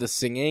judged the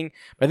singing.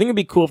 But I think it'd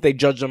be cool if they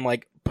judged them,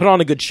 like, put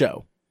on a good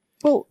show.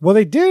 Well,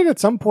 they did at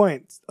some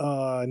point.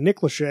 Nick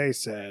Lachey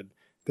said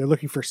they're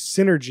looking for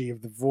synergy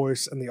of the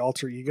voice and the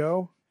alter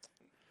ego.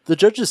 The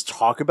judges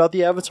talk about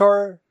the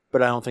avatar,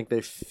 but I don't think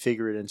they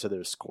figure it into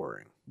their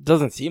scoring.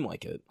 Doesn't seem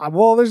like it.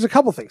 Well, there's a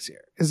couple things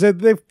here. Is that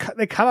they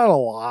cut out a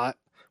lot.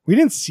 We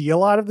didn't see a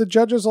lot of the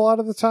judges a lot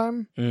of the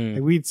time.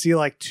 Like, we'd see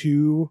like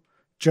 2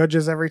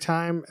 judges every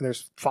time, and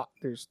there's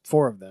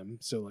 4 of them,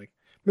 so like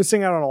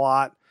missing out on a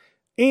lot.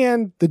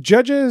 And the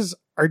judges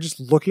are just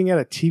looking at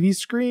a TV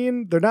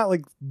screen. They're not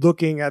like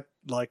looking at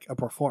like a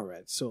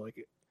performance. So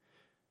like,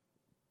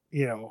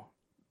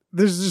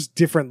 there's just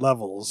different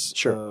levels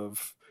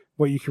of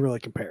what you can really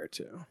compare it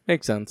to.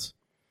 Makes sense.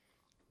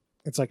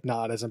 It's like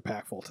not as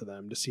impactful to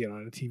them to see it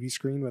on a TV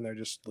screen when they're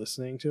just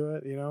listening to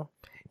it,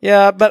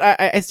 Yeah, but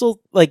I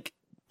still, like,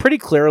 pretty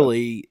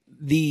clearly,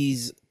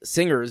 these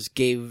singers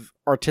gave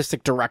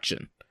artistic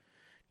direction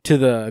to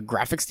the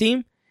graphics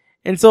team.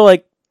 And so,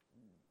 like,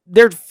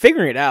 they're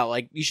figuring it out.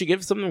 Like, you should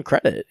give some of them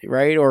credit,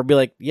 right? Or be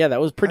like, yeah, that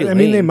was pretty I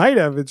mean, lame. they might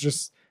have. It's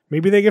just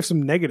maybe they give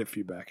some negative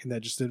feedback, and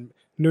that just didn't.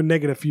 No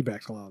negative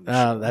feedback allowed.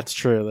 That's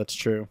true. That's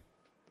true.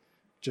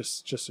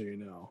 Just so you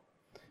know.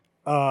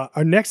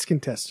 Our next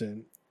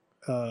contestant.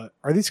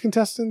 Are these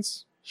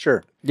contestants?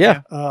 Sure.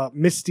 Yeah.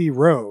 Misty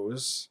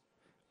Rose.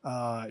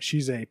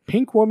 She's a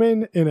pink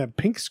woman in a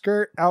pink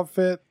skirt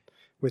outfit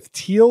with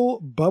teal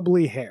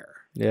bubbly hair.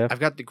 Yeah. I've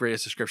got the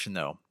greatest description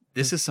though.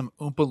 This is some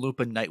Oompa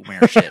Loompa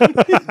nightwear shit.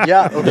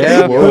 Yeah. Okay.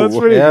 Yeah. Well, that's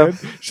pretty Yeah. good.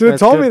 Should have That's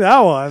told good. me that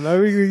one. I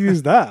mean, we could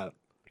use that.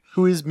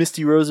 Who is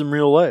Misty Rose in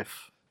real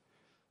life?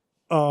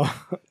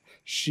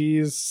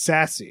 She's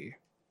sassy.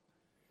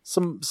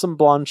 Some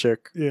blonde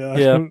chick. Yeah.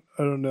 Yeah.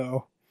 I don't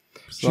know.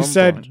 She Some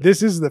said, blonde.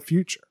 "This is the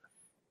future."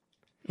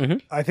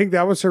 Mhm. I think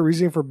that was her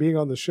reasoning for being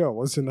on the show,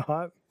 was it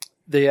not?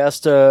 They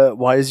asked,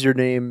 why is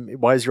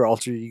your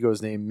alter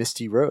ego's name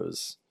Misty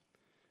Rose?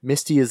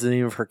 Misty is the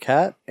name of her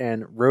cat,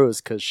 and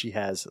Rose because she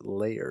has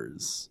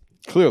layers.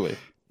 Clearly.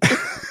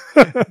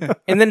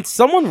 And then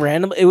someone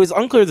randomly, it was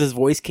unclear where this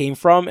voice came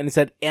from, and it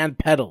said, and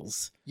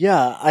pedals.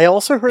 Yeah, I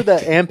also heard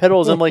that and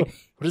pedals. I'm like,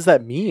 what does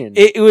that mean?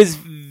 It was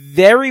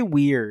very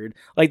weird.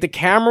 Like, the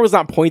camera was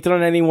not pointed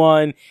on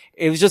anyone.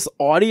 It was just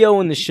audio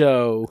in the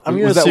show. I'm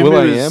gonna Was that assume Will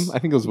I it Am? was- I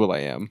think it was Will I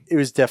Am. It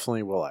was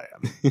definitely Will I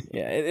Am.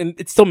 Yeah, and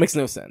it still makes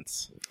no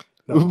sense.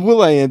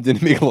 Will I Am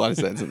didn't make a lot of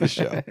sense in the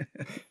show.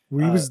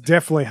 He was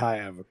definitely high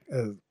out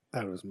of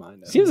his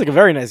mind. Seems like a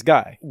very nice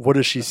guy. What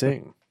does she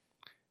sing?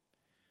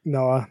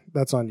 Noah,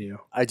 that's on you.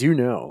 I do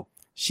know.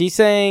 She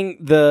sang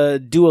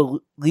the Dua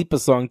Lipa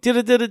song.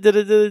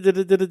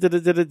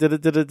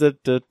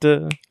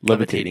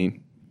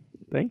 Levitating.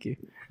 Thank you.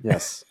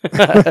 Yes.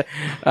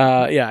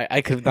 Yeah,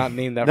 I could have not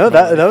named that. No, for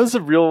my that life. was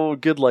a real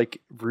good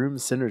like room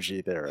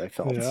synergy there. I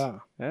felt. Yeah.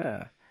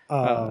 Yeah.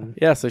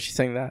 Yeah, so she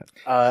sang that.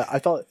 I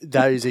thought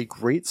that is a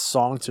great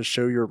song to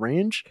show your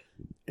range,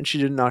 and she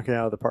didn't knock it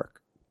out of the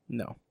park.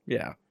 No,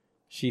 yeah.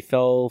 She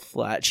fell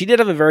flat. She did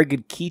have a very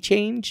good key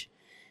change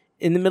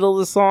in the middle of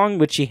the song,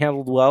 which she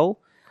handled well.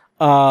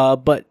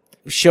 But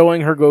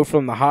showing her go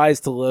from the highs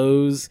to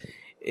lows,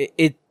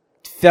 it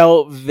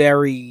felt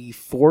very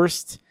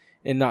forced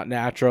and not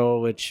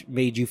natural, which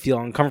made you feel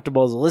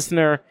uncomfortable as a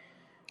listener.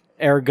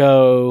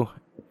 Ergo,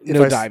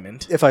 no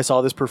diamond. If I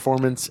saw this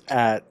performance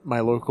at my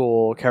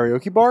local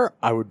karaoke bar,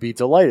 I would be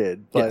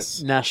delighted. But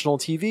Yes. national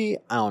TV,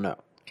 I don't know.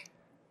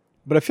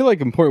 But I feel like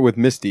important with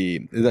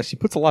Misty is that she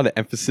puts a lot of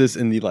emphasis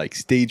in the like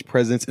stage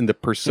presence and the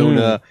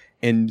persona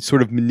and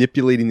sort of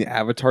manipulating the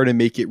avatar to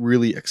make it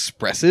really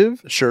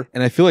expressive. Sure.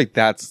 And I feel like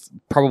that's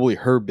probably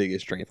her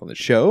biggest strength on the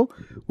show,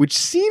 which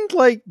seemed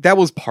like that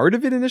was part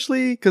of it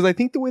initially. Cause I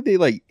think the way they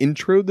like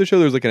introed the show,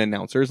 there was like an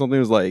announcer or something. It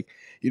was like,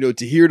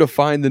 to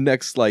find the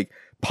next like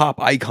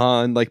pop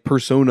icon, like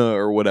persona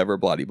or whatever,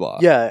 blah, blah, blah.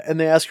 Yeah, and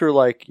they ask her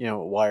like,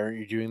 why aren't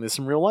you doing this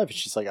in real life? And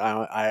she's like,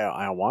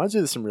 I want to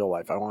do this in real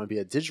life. I want to be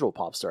a digital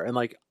pop star. And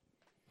like,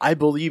 I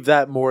believe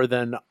that more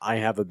than I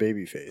have a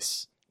baby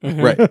face.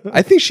 Right.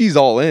 I think she's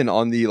all in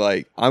on the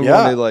like, I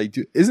want to like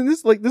do, isn't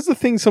this like, this is a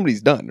thing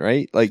somebody's done,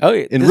 right? Like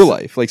in real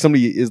life, like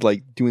somebody is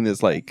like doing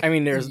this, like, I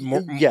mean, there's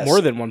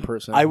more than one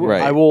person. I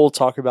will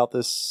talk about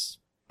this,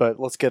 but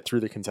let's get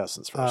through the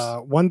contestants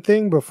first. One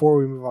thing before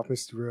we move off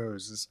Misty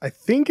Rose is I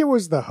think it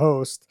was the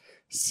host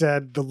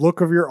said the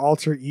look of your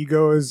alter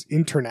ego is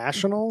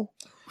international.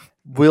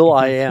 Will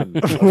I Am.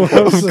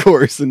 of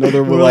course,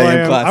 another Will I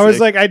Am classic. I was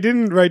like, I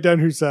didn't write down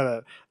who said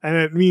it, and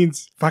it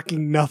means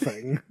fucking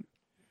nothing.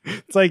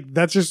 It's like,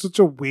 that's just such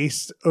a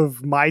waste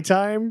of my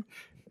time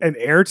and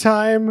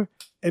airtime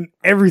and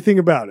everything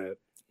about it.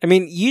 I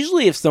mean,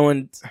 usually if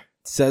someone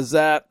says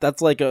that,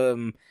 that's like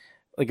a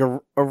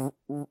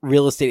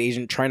real estate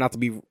agent trying not to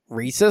be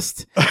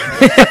racist,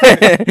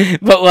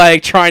 but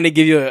like trying to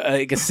give you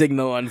a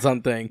signal on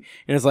something,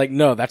 and it's like,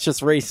 no, that's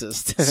just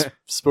racist.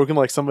 Spoken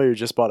like somebody who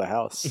just bought a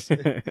house.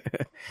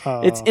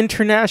 It's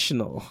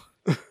international.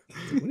 What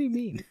do you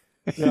mean?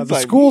 Yeah, the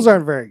schools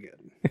aren't very good.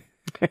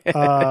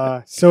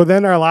 So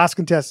then our last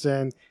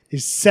contestant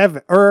is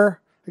 7,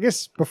 or I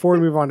guess before we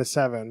move on to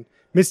 7,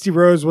 Misty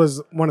Rose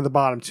was one of the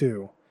bottom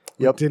 2.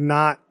 Yep. Did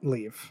not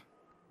leave.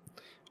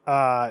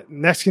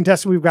 Next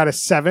contestant we've got a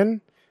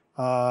 7,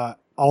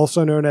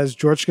 also known as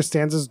George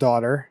Costanza's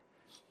daughter.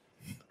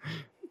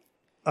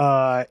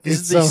 This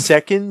is the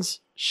second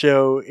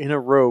show in a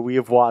row we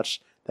have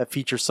watched that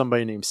features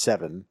somebody named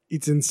Seven.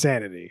 It's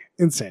insanity.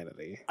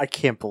 I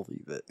can't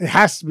believe it. It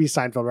has to be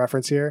Seinfeld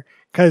reference here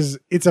because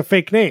it's a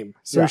fake name,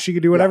 so she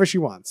can do whatever she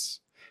wants.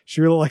 She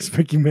really likes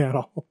Mickey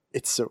Mantle.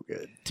 It's so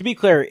good. To be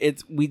clear,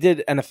 we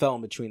did NFL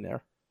in between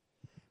there.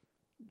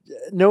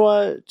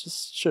 Noah,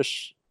 just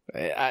shush.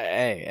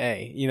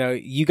 Hey,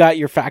 you got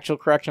your factual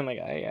correction. Like,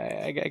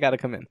 I got to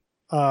come in.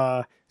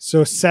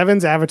 So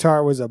Seven's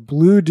avatar was a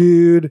blue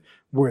dude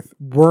with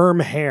worm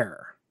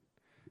hair.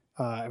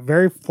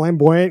 Very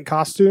flamboyant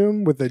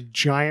costume with a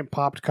giant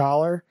popped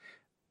collar.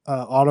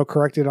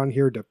 Auto-corrected on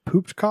here to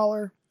pooped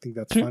collar. I think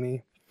that's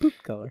funny.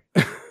 Pooped collar.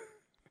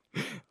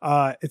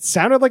 It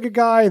sounded like a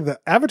guy. The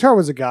avatar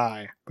was a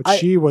guy, but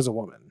she was a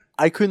woman.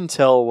 I couldn't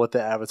tell what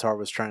the avatar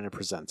was trying to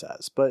present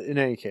as, but in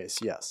any case,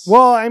 yes.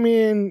 Well, I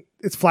mean,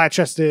 it's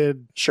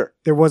flat-chested. Sure.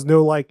 There was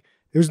no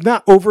there's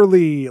not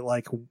overly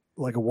like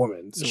a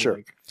woman. So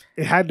sure.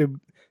 It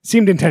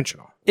seemed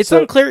intentional. It's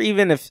unclear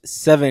even if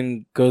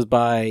 7 goes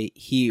by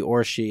he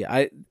or she.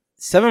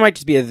 7 might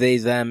just be a they,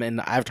 them, and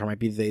the avatar might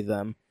be they,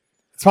 them.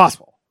 It's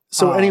possible.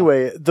 So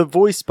anyway, the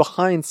voice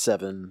behind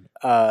Seven,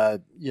 I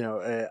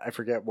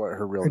forget what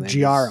her real name is.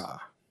 Giara.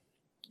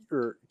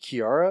 Or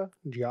Kiara?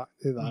 I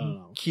don't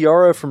know.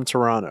 Kiara from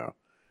Toronto.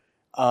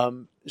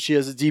 She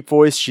has a deep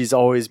voice. She's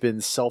always been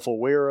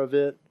self-aware of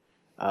it.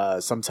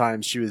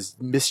 Sometimes she was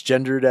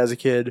misgendered as a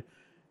kid.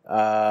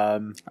 I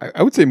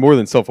would say more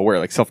than self-aware,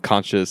 like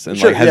self-conscious and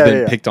Sure, has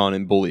been picked on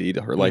and bullied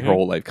her her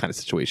whole life kind of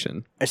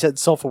situation. I said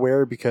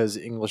self-aware because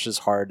English is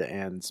hard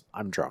and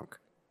I'm drunk.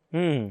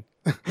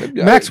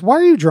 Max, why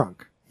are you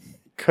drunk?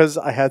 Because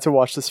I had to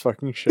watch this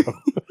fucking show.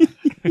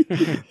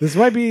 This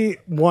might be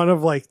one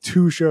of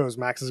 2 shows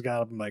Max has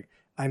got up and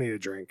I need a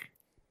drink.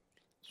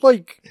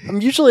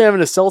 I'm usually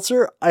having a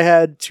seltzer. I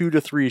had 2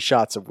 to 3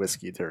 shots of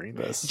whiskey during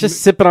this.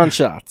 Just sipping on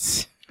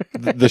shots.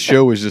 The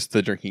show was just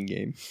the drinking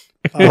game.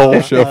 The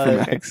whole show for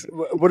Max.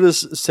 What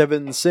does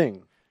Seven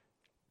sing?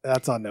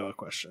 That's on Noah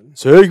question.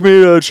 Take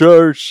me to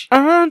church.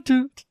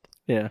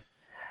 Yeah.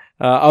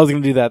 I was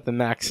going to do that, then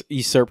Max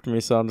usurped me,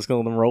 so I'm just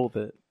going to let him roll with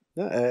it.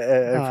 Yeah,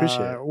 I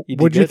appreciate it.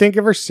 What'd you think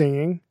of her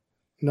singing,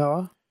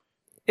 Noah?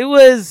 It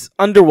was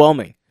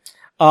underwhelming.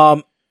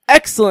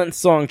 Excellent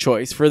song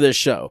choice for this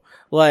show.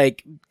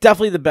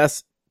 Definitely the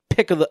best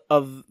pick of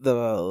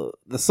the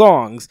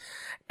songs.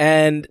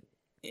 And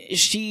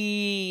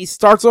she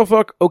starts off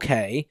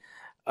okay.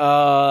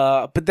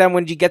 But then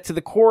when you get to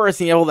the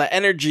chorus and you have all that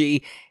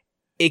energy,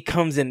 it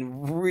comes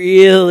in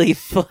really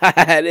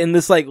flat in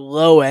this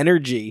low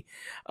energy.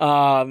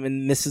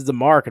 And misses the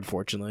mark,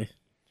 unfortunately.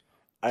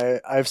 I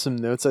have some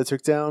notes I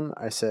took down.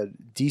 I said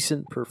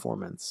decent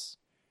performance.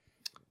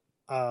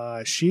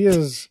 She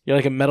is. You're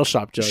like a metal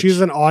shop judge.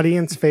 She's an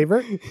audience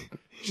favorite.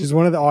 She's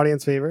one of the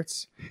audience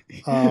favorites.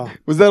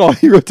 Was that all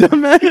you wrote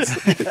down, Max?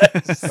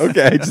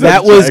 Okay, I just that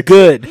had to was check.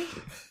 good.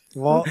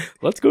 Well,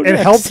 Let's go. it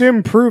Next. helped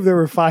him prove there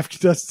were 5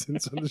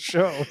 contestants on the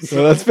show.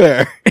 So that's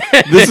fair.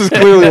 This is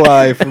clearly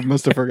why I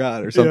must have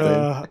forgot or something.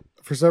 Yeah,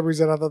 for some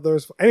reason, I thought there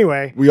was.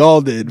 Anyway, We all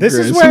did. This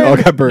is Chris. We when- all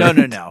got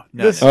burned. No.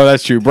 Oh,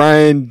 that's true.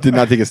 Brian did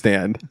not take a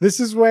stand. this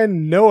is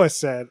when Noah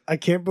said, "I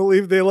can't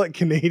believe they let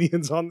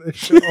Canadians on this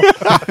show."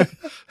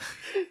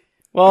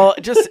 Well,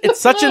 it's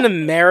such an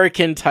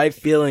American type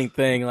feeling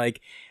thing. Like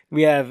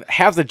we have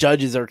half the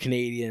judges are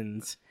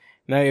Canadians.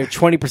 Now you have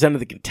 20% of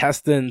the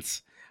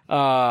contestants.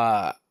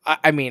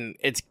 I mean,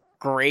 it's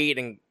great,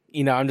 and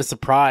I'm just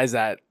surprised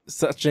that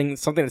something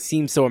that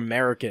seems so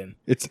American.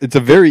 It's a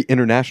very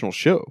international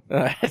show.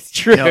 It's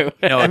true.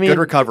 No, I mean- good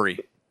recovery.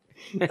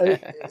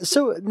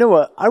 So,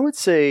 Noah, I would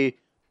say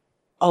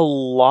a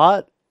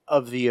lot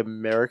of the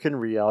American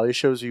reality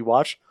shows we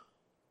watch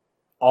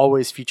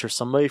always feature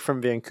somebody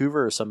from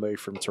Vancouver or somebody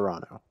from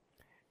Toronto.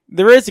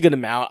 There is a good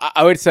amount.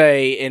 I would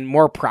say, in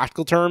more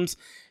practical terms,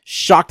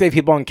 shocked they have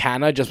people in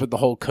Canada just with the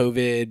whole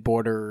COVID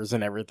borders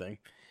and everything.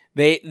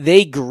 They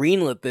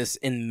greenlit this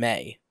in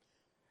May.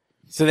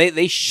 So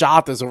they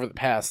shot this over the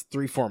past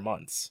 3-4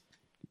 months.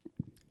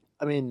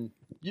 I mean,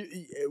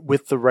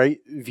 with the right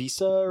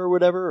visa or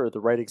whatever, or the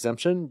right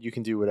exemption, you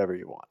can do whatever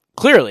you want.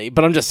 Clearly,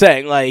 but I'm just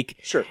saying, like,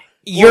 Sure.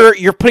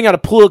 you're putting out a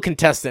pool of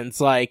contestants,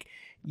 like,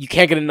 you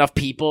can't get enough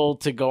people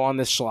to go on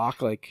this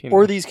schlock, like,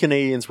 Or these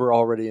Canadians were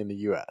already in the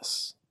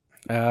U.S.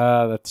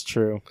 that's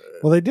true.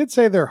 Well, they did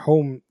say their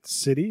home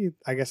city.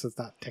 I guess it's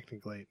not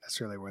technically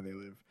necessarily where they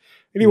live.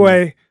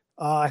 Anyway,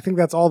 I think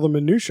that's all the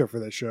minutia for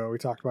this show. We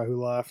talked about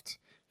who left.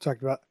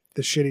 Talked about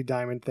the shitty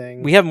diamond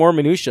thing. We have more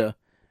minutia.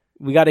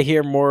 We got to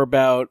hear more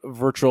about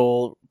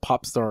virtual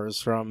pop stars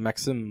from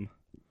Maxim.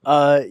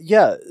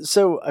 Yeah.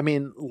 So, I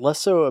mean, less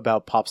so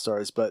about pop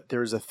stars, but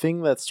there's a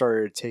thing that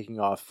started taking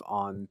off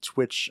on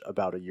Twitch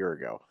about a year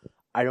ago.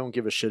 I don't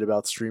give a shit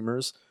about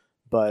streamers,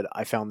 but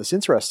I found this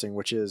interesting,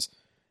 which is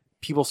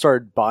people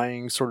started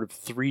buying sort of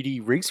 3D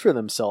rigs for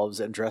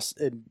themselves and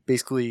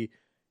basically,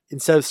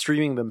 instead of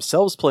streaming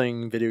themselves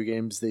playing video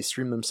games, they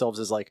stream themselves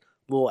as like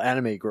little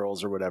anime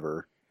girls or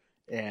whatever.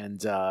 And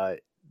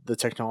the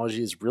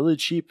technology is really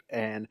cheap,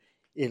 and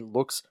it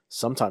looks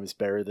sometimes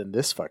better than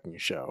this fucking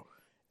show.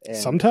 And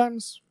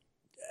Sometimes.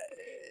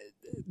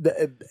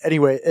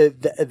 Anyway,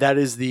 that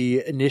is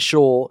the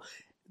initial.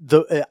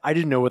 I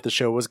didn't know what the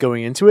show was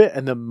going into it,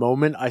 and the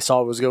moment I saw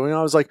what was going on,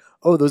 I was like,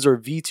 "Oh, those are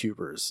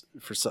VTubers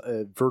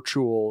for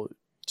virtual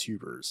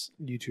tubers."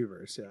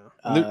 YouTubers,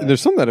 yeah.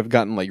 There's some that have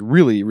gotten like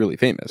really, really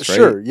famous, right?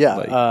 Sure, yeah.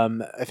 Like,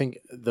 I think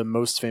the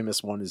most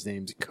famous one is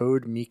named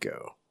Code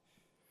Miko.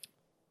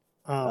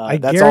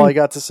 That's all I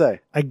got to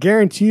say. I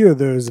guarantee you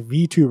those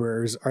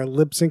VTubers are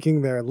lip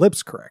syncing their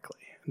lips correctly,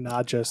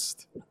 not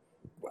just.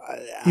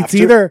 It's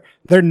either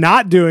they're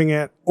not doing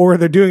it or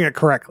they're doing it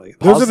correctly.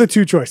 Those Pause- are the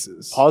two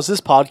choices. Pause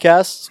this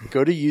podcast,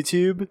 go to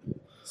YouTube,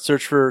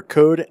 search for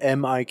Code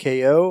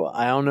Miko.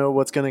 I don't know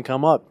what's going to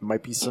come up.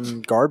 Might be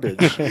some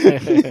garbage.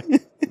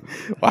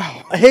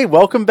 wow. Hey,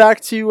 welcome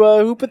back to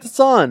Who Put This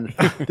On?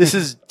 This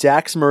is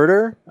Dax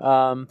Murder.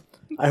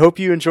 I hope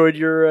you enjoyed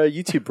your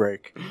YouTube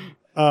break.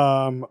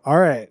 All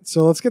right,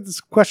 so let's get the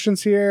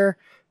questions here.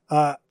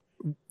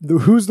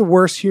 Who's the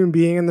worst human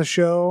being in the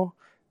show?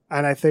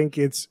 And I think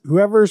it's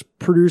whoever's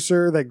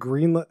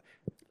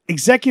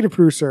executive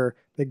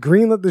producer that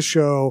greenlit the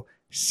show,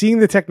 seeing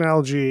the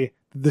technology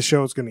the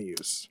show is going to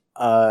use.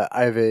 I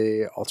have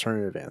a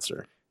alternative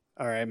answer.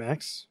 All right,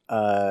 Max.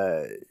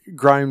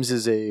 Grimes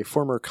is a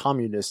former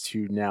communist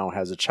who now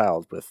has a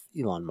child with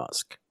Elon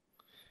Musk.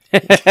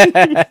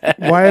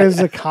 Why is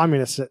a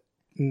communist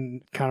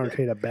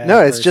connotate a bad? No,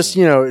 it's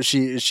person? just,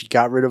 she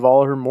got rid of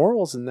all her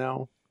morals, and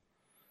now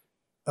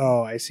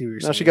Oh, I see what you're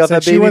saying. now she got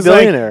that So baby was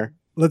like, billionaire.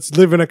 let's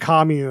live in a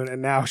commune,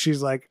 and now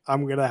she's like,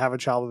 I'm gonna have a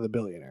child with a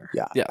billionaire.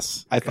 Yeah.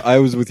 Yes. I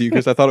was with you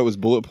because I thought it was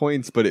bullet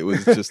points, but it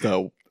was just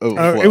a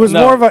It was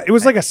No. more of it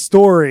was like a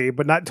story,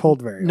 but not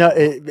told very. No,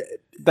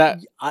 well.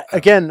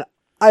 again,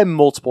 I'm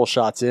multiple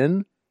shots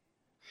in.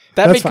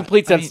 That That's made fine.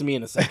 complete sense to me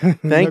in a second.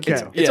 Thank Okay.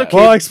 you. It's Yeah. okay.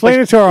 Well,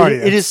 explain it to our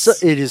It-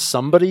 audience. it is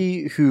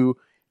somebody who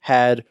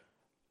had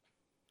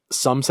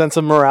some sense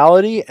of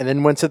morality and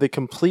then went to the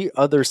complete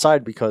other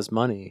side because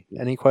money.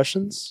 Any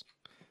questions?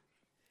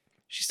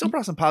 She still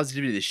brought some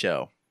positivity to the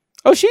show.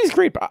 Oh, she's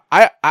great.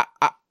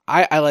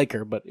 I like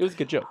her, but it was a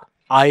good joke.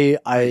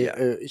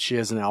 She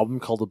has an album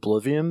called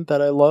Oblivion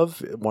that I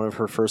love. One of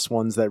her first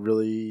ones that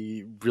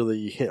really,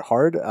 really hit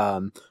hard.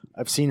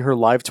 I've seen her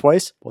live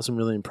twice. Wasn't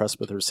really impressed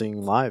with her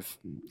singing live.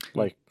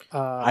 Like,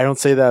 I don't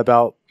say that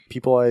about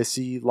people I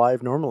see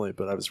live normally,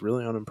 but I was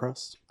really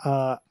unimpressed.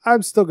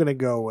 I'm still gonna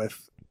go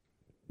with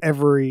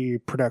every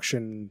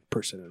production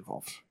person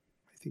involved.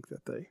 I think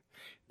that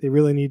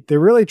they're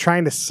really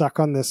trying to suck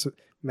on this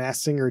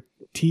Masked Singer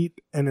teat,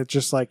 and it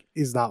just like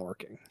is not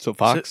working. So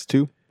Fox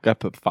too. Got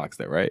to put Fox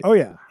there, right? Oh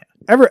yeah,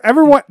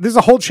 everyone. There's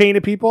a whole chain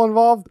of people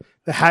involved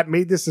that had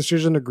made this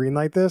decision to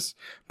greenlight this.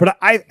 But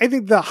I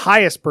think the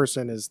highest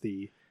person is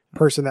the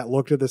person that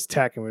looked at this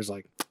tech and was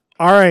like,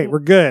 "All right, we're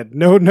good.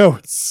 No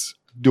notes."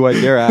 Do I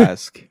dare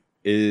ask?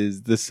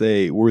 Is this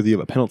a worthy of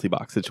a penalty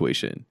box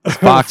situation? Is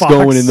Fox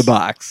going in the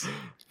box?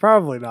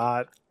 Probably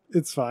not.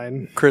 It's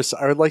fine. Chris,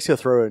 I would like to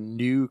throw a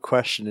new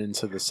question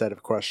into the set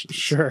of questions.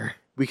 Sure.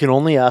 We can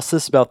only ask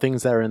this about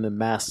things that are in the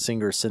Masked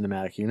Singer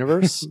cinematic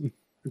universe.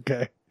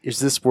 Okay. Is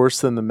this worse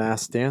than the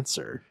Masked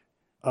Dancer?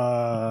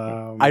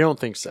 I don't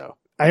think so.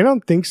 I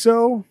don't think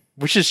so.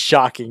 Which is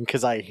shocking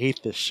because I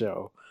hate this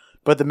show.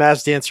 But the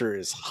Masked Dancer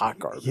is hot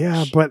garbage.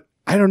 Yeah, but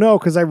I don't know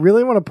because I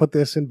really want to put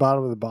this in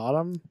bottom of the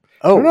bottom.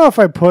 I Oh, don't know if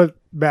I put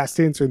Masked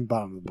Dancer in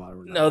bottom of the bottom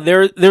or not.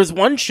 No, there's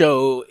one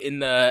show in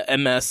the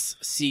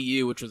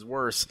MSCU which was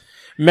worse.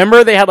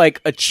 Remember they had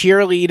like a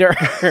cheerleader,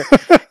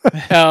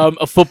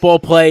 a football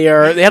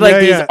player. They had like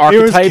these It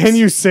archetypes. was Can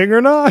You Sing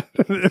or Not?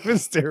 It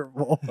was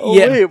terrible. Oh,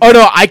 yeah. wait. Oh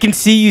no, I can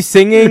see you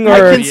singing. Or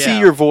I can see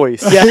your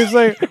voice. Yeah. It's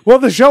like, well,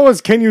 the show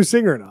was Can You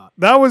Sing or Not?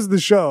 That was the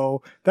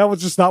show. That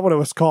was just not what it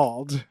was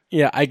called.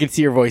 yeah, I can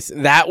see your voice.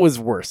 That was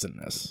worse than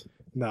this.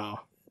 No.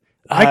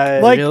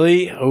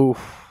 Really? Oh,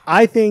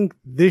 I think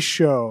this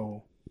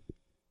show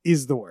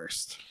is the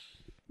worst.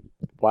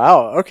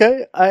 Wow.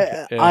 Okay.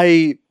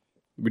 I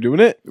We doing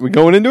it? We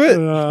going into it?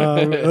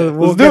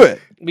 Let's do it.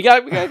 we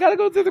gotta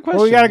go through the question.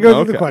 Well, we got to go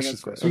through the Okay.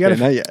 questions first. Okay,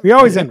 not yet. We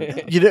always end with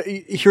that. you know,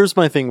 here's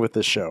my thing with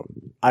this show.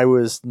 I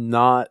was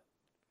not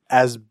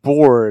as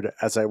bored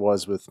as I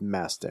was with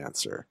Masked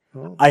Dancer.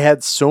 Oh. I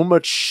had so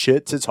much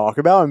shit to talk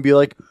about and be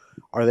like,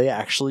 are they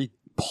actually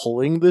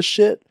pulling this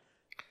shit?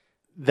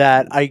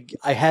 That I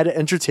had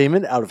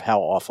entertainment out of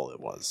how awful it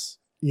was.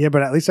 Yeah,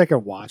 but at least I could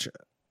watch it.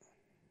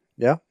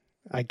 Yeah?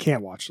 I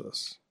can't watch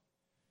this.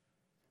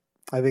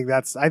 I think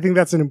that's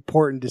an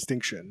important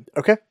distinction.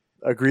 Okay.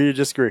 Agree to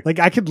disagree. Like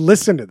I could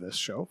listen to this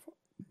show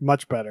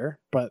much better,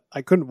 but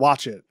I couldn't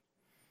watch it.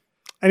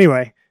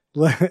 Anyway,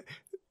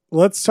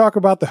 let's talk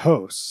about the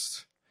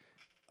host.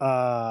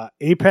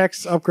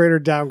 Apex upgrade or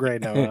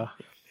downgrade, Noah?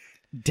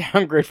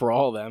 Downgrade for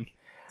all of them.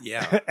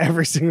 Yeah.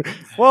 Every single.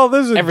 Well,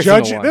 those are Every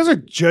single one. Those are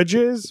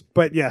judges,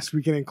 but yes,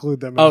 we can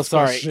include them. In Oh, this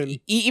sorry. question.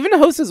 Even the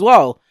host as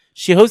well.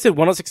 She hosted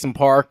 106 in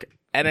Park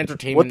and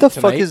Entertainment. What the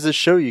fuck Tonight. is this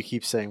show you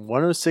keep saying?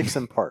 106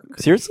 and Park.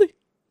 Seriously?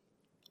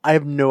 I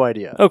have no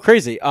idea. Oh,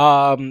 crazy.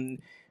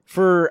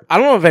 For I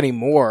don't know if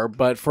anymore,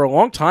 but for a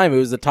long time it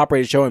was the top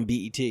rated show in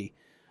BET.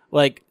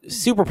 Like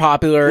super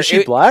popular. Is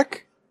she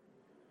black?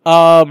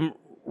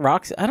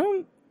 Roxy, I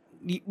don't.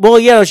 Well,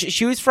 yeah,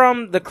 she was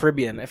from the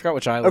Caribbean. I forgot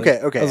which island. Okay,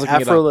 I was looking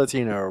it Afro up.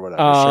 Latino or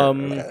whatever.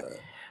 Um, Sure.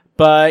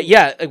 But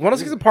yeah, like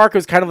 106 in Park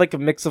was kind of like a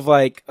mix of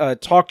like a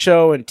talk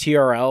show and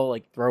TRL,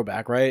 like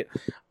throwback, right?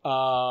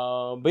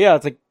 But yeah,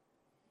 it's like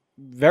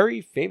very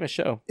famous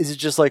show. Is it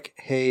just like,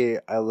 hey,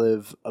 I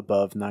live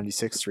above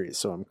 96th Street,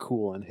 so I'm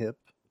cool and hip?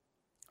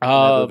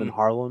 I live in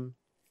Harlem.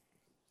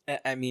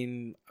 I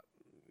mean,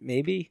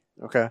 maybe.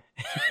 Okay.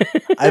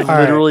 I've All right,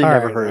 literally all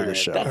never right, heard all of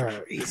this right. show. All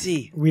right.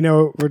 Crazy. We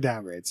know we're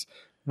downgrades.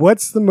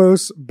 What's the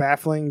most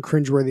baffling,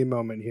 cringeworthy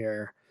moment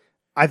here?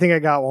 I think I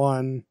got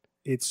one.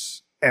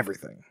 It's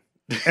everything.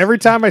 Every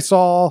time I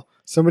saw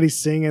somebody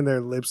sing and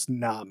their lips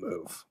not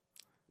move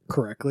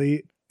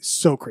correctly,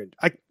 so cringe.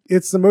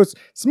 It's the most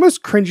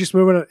cringiest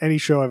moment of any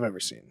show I've ever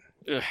seen.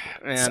 Ugh,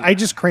 man. I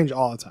just cringe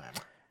all the time.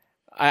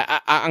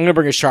 I'm gonna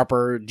bring a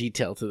sharper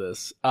detail to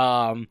this.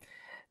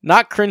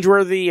 Not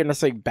cringeworthy and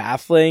necessarily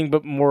baffling,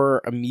 but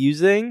more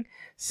amusing.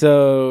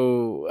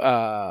 So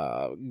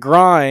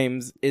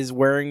Grimes is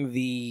wearing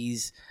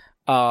these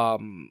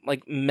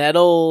like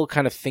metal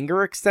kind of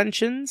finger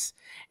extensions,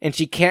 and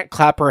she can't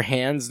clap her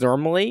hands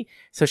normally,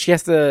 so she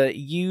has to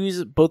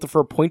use both of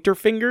her pointer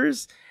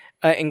fingers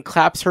and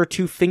claps her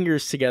two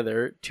fingers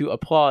together to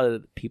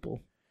applaud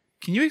people.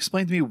 Can you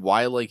explain to me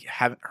why, like,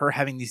 her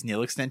having these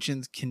nail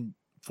extensions can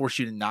force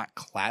you to not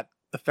clap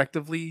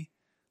effectively?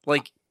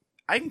 Like,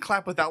 I can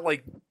clap without,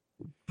 like,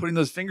 putting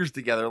those fingers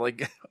together.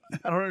 Like,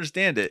 I don't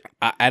understand it.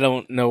 I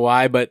don't know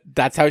why, but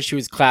that's how she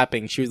was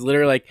clapping. She was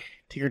literally like,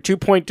 take her two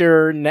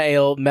pointer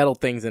nail metal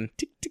things and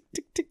tick, tick,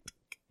 tick, tick,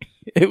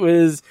 tick. It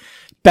was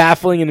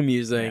baffling and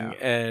amusing,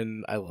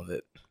 and I love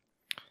it.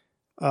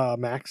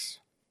 Max?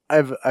 I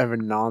have a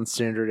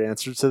non-standard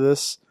answer to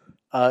this.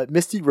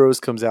 Misty Rose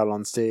comes out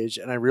on stage,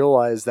 and I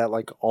realize that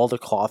like all the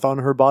cloth on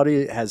her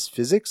body has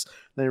physics.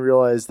 And I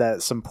realized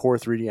that some poor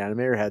 3D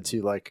animator had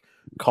to like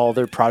call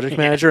their project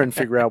manager and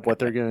figure out what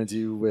they're gonna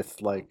do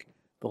with like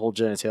the whole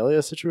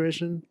genitalia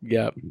situation.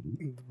 Yep.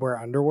 Wear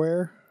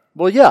underwear?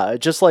 Well, yeah,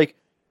 just like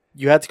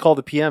you had to call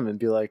the PM and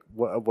be like,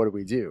 "What do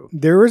we do?"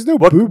 There was no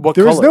What- boob. what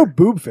There was no color?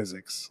 boob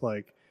physics.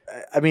 Like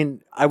I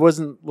mean, I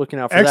wasn't looking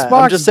out for that.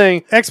 Xbox. I'm just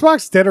saying.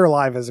 Xbox Dead or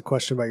Alive has a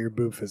question about your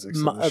boob physics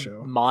in the My,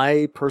 show.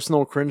 my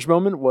personal cringe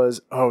moment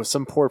was,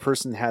 some poor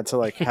person had to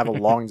like have a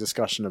long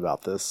discussion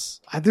about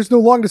this. There's no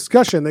long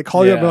discussion. They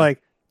call you up and Yeah.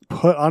 like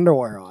put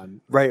underwear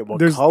on. Right? What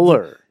There's-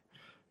 color?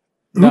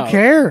 Who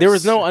cares? There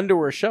was no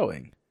underwear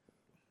showing.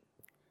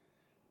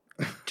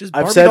 Just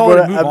I've Barbie said doll what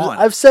and move on.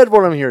 I've said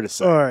what I'm here to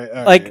say. All right.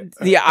 Like,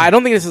 yeah, I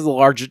don't think this is a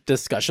large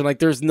discussion. Like,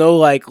 there's no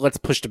like, let's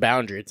push the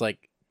boundary. It's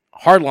like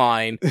hard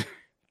line.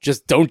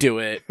 Just don't do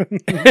it.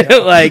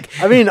 Like,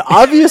 I mean,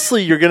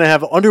 obviously you're gonna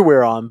have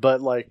underwear on,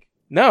 but like,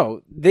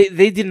 no,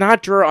 they did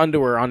not draw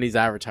underwear on these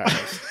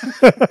avatars.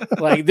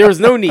 Like, there was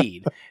no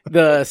need.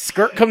 The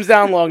skirt comes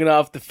down long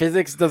enough. The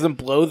physics doesn't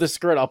blow the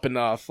skirt up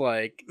enough.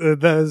 Like,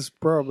 that is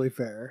probably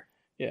fair.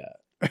 yeah.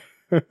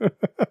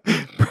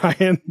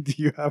 Brian, do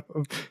you have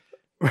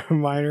a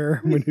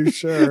minor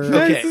minutia? Or...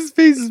 Okay. His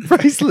face is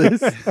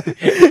priceless.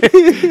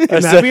 I Now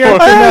said we are-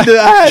 what-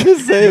 I had to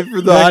say it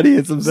for the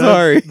audience. I'm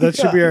sorry. That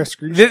should be our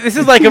screen. This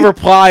is like a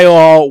reply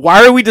all.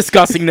 Why are we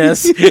discussing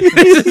this?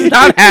 This is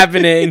not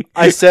happening.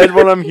 I said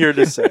what I'm here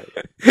to say.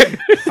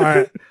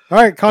 All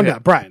right, calm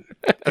down, Brian.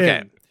 Okay.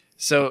 In.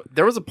 So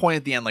there was a point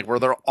at the end, like where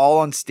they're all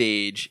on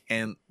stage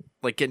and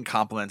like getting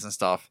compliments and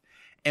stuff,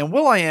 and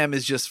Will.i.am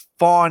is just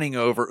fawning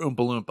over Oompa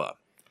Loompa,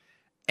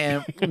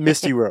 and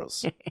Misty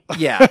Rose.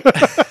 yeah.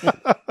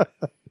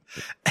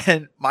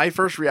 And my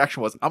first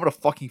reaction was, I'm gonna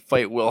fucking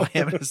fight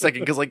Will.i.am in a second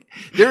because like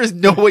there is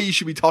no way you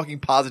should be talking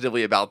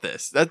positively about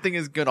this. That thing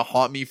is gonna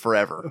haunt me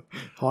forever.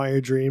 Haunt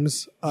your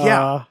dreams.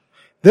 Yeah.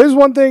 There's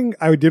one thing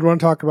I did want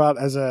to talk about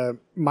as a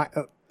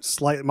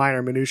slight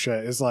minor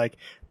minutia is like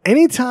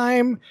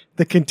anytime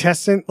the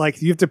contestant,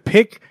 like you have to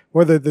pick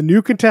whether the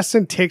new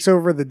contestant takes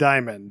over the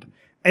diamond.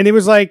 And it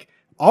was like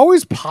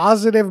always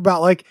positive about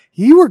like,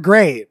 you were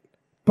great,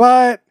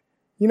 but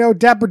you know,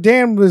 Dapper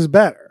Dan was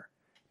better,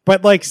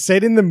 but like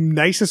said in the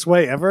nicest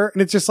way ever.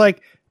 And it's just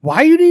like,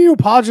 why you need to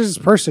apologize as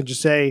a person?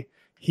 Just say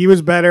he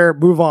was better,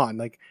 move on.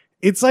 Like,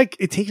 it's like,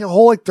 it takes a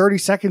whole like 30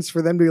 seconds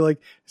for them to like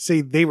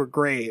say they were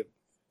great,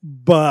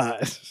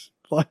 but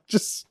like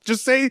just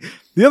say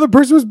the other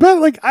person was better.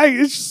 Like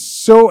it's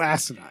so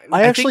asinine.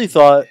 I actually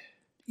thought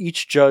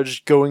each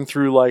judge going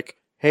through like,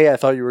 hey, I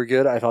thought you were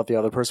good, I thought the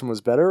other person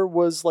was better,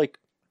 was like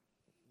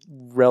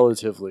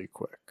relatively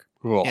quick.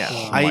 Oh,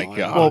 Yeah. my I-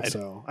 god.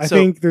 well, I So-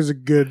 think there's a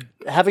good.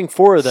 Having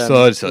four of them,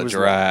 Such it a was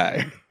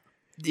drag.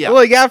 Yeah. Well,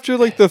 like after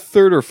like the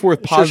third or fourth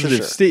Sure, positive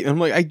sure. statement, I'm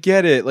like, I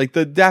get it. Like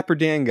the Dapper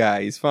Dan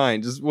guy, he's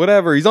fine. Just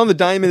whatever. He's on the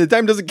diamond. The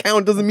diamond doesn't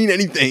count. Doesn't mean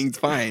anything. It's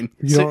fine.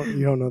 You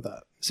don't know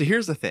that. So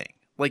here's the thing.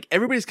 Like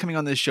everybody's coming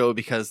on this show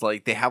because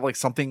like they have like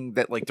something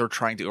that like they're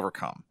trying to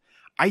overcome.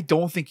 I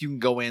don't think you can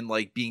go in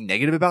like being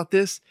negative about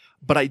this,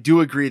 but I do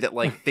agree that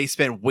like they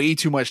spend way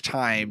too much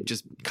time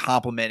just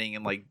complimenting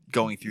and like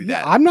going through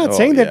that. I'm not Oh,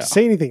 saying that yeah. to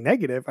say anything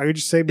negative. I would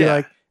just say, be Yeah.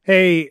 like,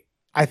 hey,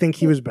 I think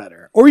he was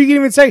better. Or you can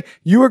even say,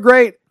 you were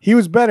great, he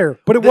was better.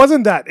 But it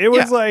wasn't that. It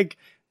was Yeah. like,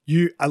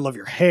 I love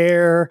your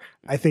hair.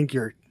 I think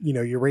you're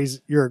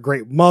a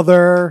great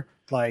mother.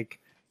 Like,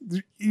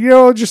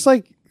 just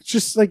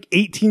like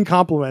 18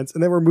 compliments.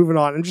 And then we're moving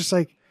on. And just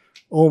like,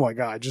 oh my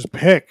God, just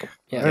pick.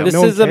 Yeah, this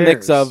is a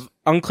mix of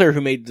unclear who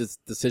made this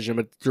decision,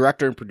 but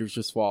director and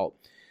producer's fault.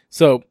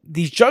 So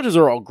these judges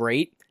are all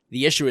great.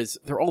 The issue is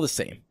they're all the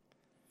same.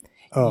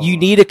 Oh. You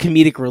need a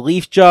comedic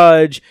relief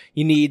judge.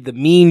 You need the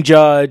mean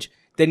judge.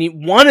 Then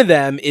one of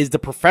them is the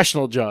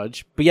professional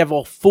judge, but you have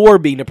all four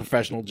being the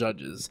professional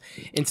judges.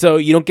 And so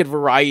you don't get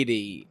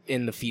variety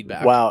in the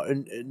feedback. Wow,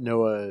 and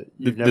Noah,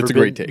 That's a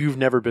great take. You've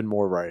never been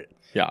more right.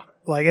 Yeah.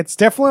 Like, it's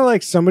definitely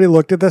like somebody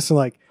looked at this and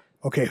like,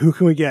 okay, who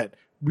can we get?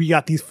 We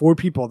got these four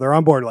people. They're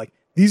on board. Like,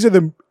 these are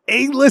the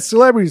A-list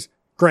celebrities.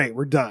 Great,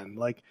 we're done.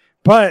 Like,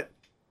 but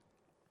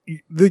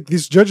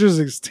these judges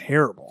is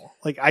terrible.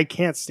 Like, I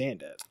can't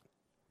stand it.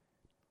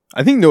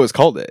 I think Noah's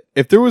called it.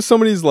 If there was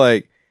somebody's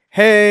like,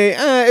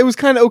 hey, it was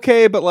kind of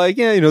okay, but like,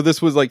 yeah,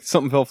 this was like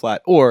something fell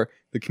flat, or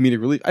the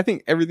comedic relief, I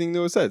think everything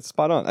Noah said,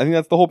 spot on. I think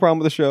that's the whole problem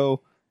with the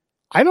show.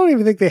 I don't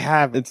even think they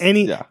have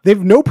any. Yeah. They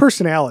have no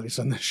personalities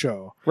on this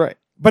show. Right.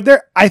 But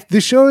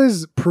the show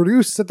is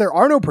produced that there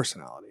are no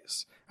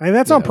personalities. I mean,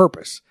 that's on Yeah.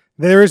 purpose.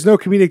 There is no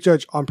comedic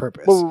judge on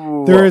purpose.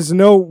 There is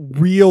no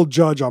real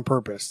judge on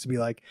purpose to be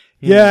like,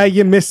 yeah,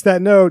 you missed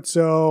that note,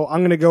 so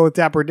I'm going to go with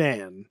Dapper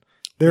Dan.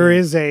 There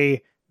is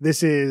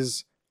this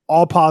is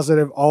all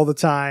positive all the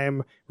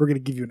time. We're going to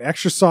give you an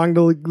extra song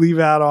to leave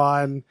out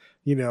on.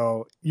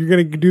 You're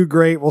going to do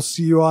great. We'll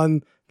see you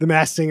on The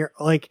Masked Singer.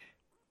 Like,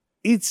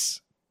 it's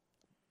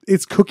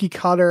cookie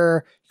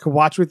cutter. You can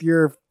watch with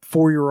your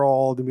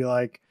 4-year-old and be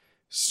like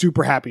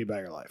super happy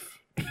about your life.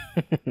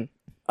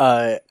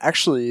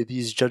 Actually,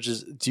 these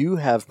judges do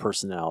have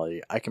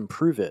personality. I can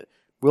prove it.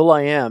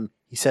 Will.i.am,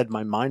 he said,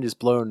 my mind is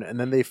blown. And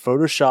then they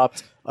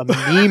photoshopped a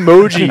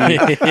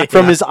memoji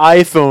from his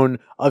iPhone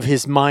of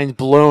his mind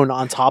blown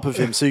on top of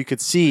him so you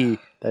could see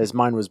that his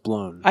mind was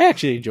blown. I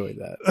actually enjoyed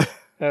that.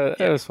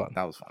 That was fun.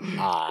 That was fun.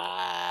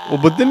 Well,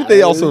 but didn't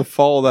they also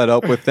follow that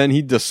up with then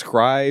he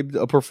described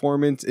a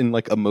performance in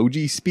like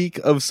emoji speak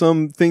of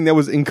something that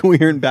was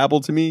incoherent babble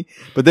to me?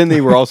 But then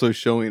they were also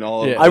showing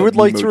all of Yeah. the I would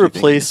like to memoji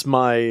replace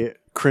my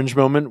cringe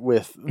moment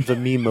with the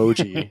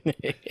memoji.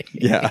 things.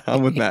 Yeah,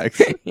 I'm with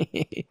Max.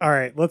 All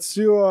right, let's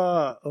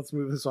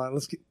move this on.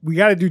 We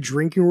got to do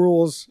drinking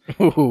rules.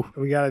 Ooh.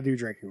 We got to do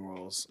drinking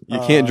rules. You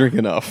can't drink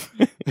enough.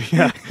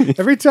 Yeah.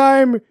 Every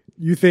time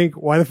you think,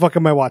 why the fuck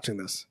am I watching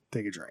this?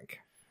 Take a drink.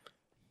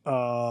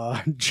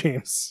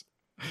 James.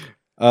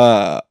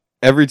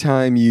 Every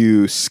time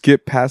you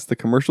skip past the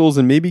commercials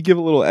and maybe give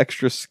a little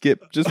extra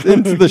skip just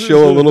into the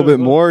show a little bit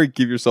more,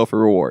 give yourself a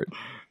reward.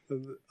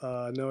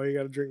 No, you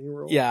got a drinking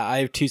rule. Yeah, I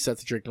have 2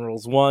 sets of drinking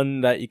rules.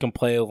 One that you can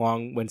play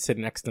along when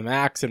sitting next to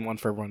Max, and one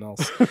for everyone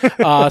else.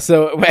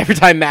 So every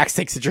time Max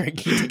takes a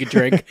drink, you take a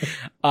drink.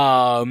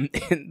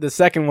 The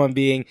second one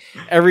being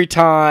every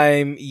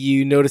time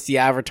you notice the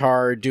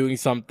avatar doing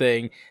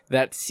something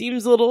that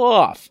seems a little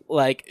off,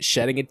 like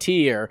shedding a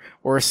tear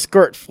or a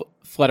skirt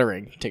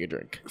fluttering, take a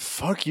drink.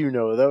 Fuck you,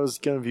 Noah. That was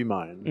gonna be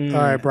mine.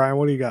 All right, Brian,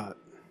 what do you got?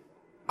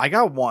 I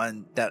got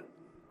one that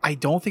I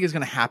don't think is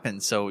going to happen,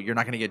 so you're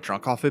not going to get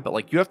drunk off it, but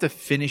like you have to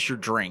finish your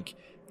drink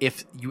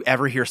if you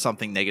ever hear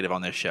something negative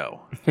on this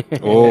show.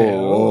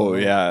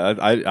 Yeah.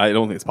 I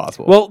don't think it's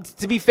possible. Well,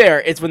 to be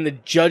fair, it's when the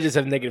judges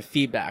have negative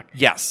feedback.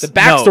 Yes. The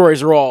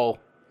backstories are all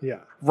Yeah.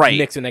 right.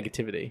 mixed with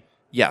negativity.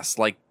 Yes,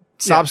 like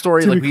sob Yeah,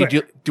 story, to like be we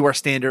clear. do our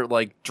standard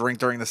like drink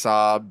during the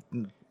sob,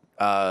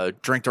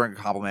 drink during a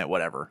compliment,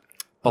 whatever.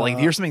 But like if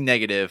you hear something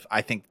negative,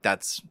 I think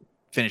that's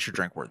finish your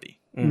drink worthy.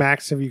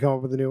 Max, have you come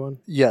up with a new one?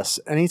 Yes.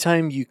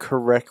 Anytime you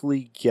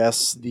correctly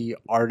guess the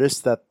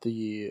artist that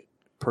the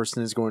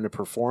person is going to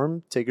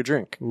perform, take a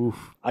drink.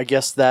 Oof. I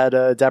guess that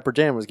Dapper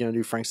Dan was going to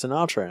do Frank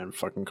Sinatra and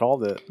fucking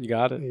called it. You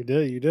got it. You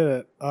did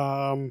it.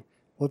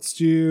 Let's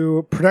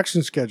do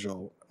production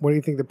schedule. What do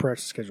you think the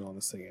production schedule on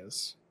this thing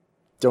is?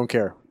 Don't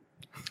care.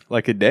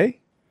 like a day?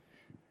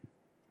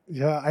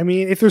 Yeah, I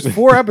mean, if there's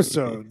 4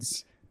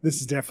 episodes, this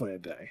is definitely a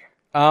day.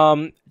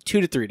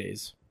 2 to 3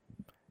 days.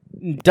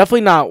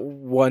 Definitely not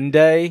one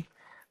day.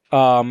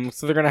 So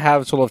they're gonna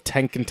have a total of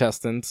 10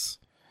 contestants,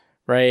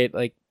 right?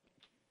 Like,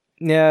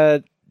 yeah,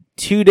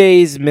 2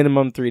 days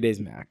minimum, 3 days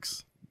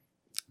max.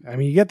 I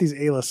mean, you get these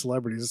A-list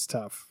celebrities. It's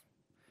tough.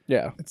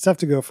 Yeah, It's tough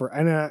to go for.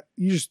 And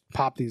you just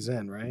pop these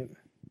in, right?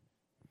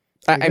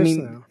 I guess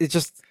mean, so. it's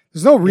just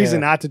There's no reason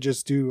Yeah. not to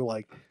just do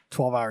like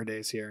 12-hour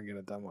days here and get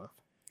it done with.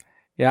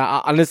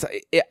 yeah.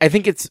 Honestly, I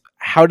think it's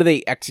how do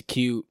they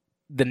execute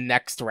the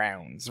next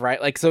rounds, right?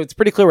 Like, so it's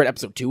pretty clear what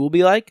episode 2 will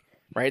be like,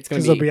 right? It's gonna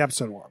Because it'll be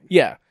episode 1.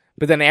 yeah,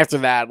 but then after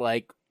that,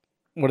 like,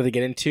 what do they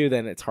get into?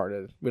 Then it's hard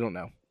to we don't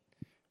know.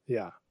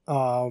 Yeah.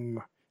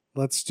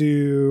 Let's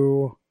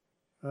do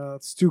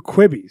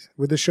Quibi.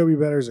 Would the show be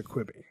better as a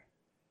Quibi?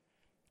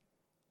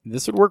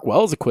 This would work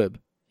well as a quib.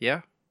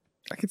 Yeah.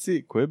 I could see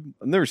a quib.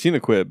 I've never seen a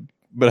quib,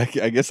 but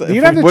I guess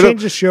You'd have to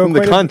change the show from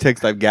the quite a-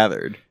 context I've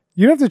gathered.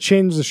 You'd have to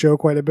change the show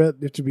quite a bit.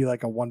 It to be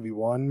like a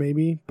 1v1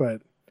 maybe,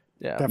 but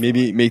Yeah. definitely.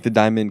 Maybe make the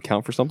diamond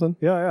count for something.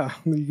 Yeah.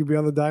 You could be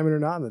on the diamond or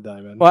not on the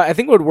diamond. Well, I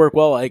think it would work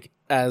well, like,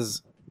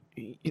 as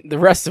the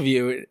rest of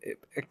you,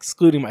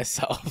 excluding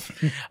myself,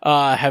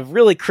 have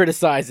really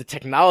criticized the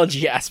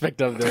technology aspect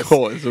of this.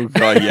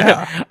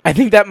 Yeah. I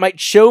think that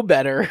might show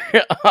better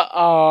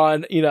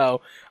on,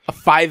 a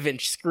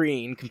 5-inch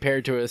screen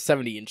compared to a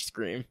 70-inch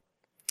screen.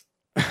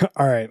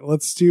 All right,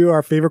 let's do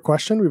our favorite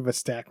question. We have a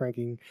stack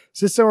ranking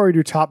system where we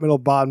do top, middle,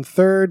 bottom,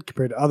 third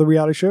compared to other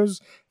reality shows.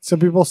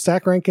 Some people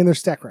stack rank in their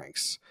stack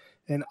ranks.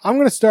 And I'm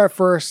going to start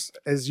first.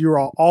 As you're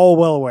all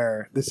well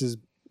aware, this is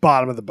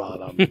bottom of the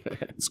bottom.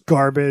 It's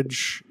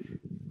garbage.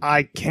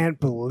 I can't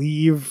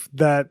believe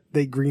that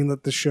they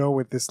greenlit the show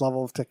with this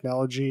level of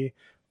technology,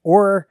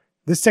 or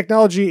this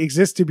technology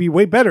exists to be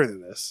way better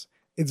than this.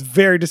 It's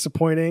very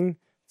disappointing.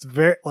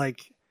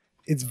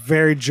 It's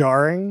very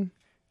jarring.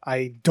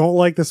 I don't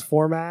like this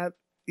format.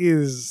 It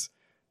is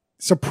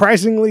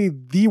surprisingly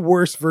the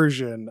worst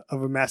version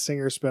of a Masked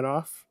Singer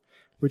spinoff,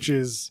 which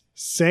is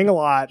saying a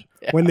lot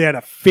when they had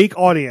a fake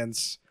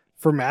audience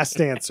for Masked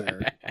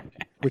Dancer,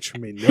 which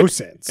made no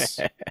sense.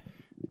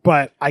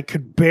 But I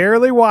could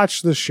barely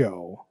watch the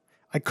show.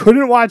 I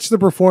couldn't watch the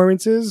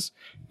performances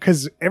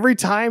because every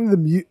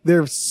time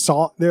their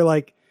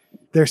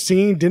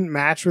singing didn't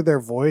match with their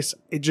voice,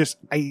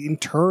 I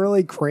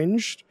internally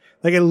cringed.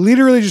 Like I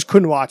literally just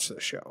couldn't watch the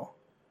show.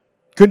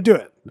 Couldn't do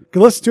it.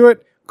 Could listen to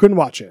it, couldn't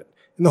watch it.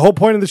 And the whole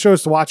point of the show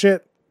is to watch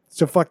it.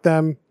 So fuck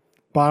them.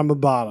 Bottom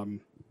of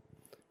bottom.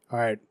 All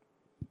right.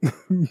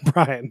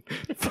 Brian,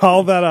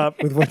 follow that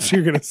up with what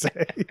you're gonna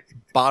say.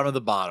 Bottom of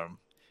the bottom.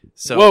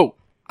 So Whoa.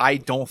 I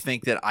don't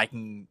think that I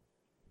can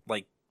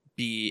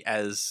be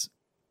as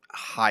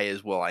high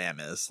as Will I Am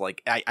is.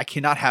 Like I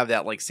cannot have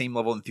that same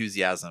level of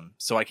enthusiasm.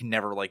 So I can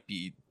never like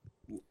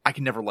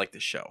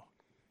this show.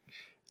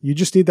 You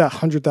just need that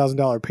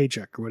 $100,000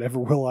 paycheck or whatever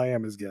Will I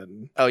Am is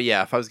getting. Oh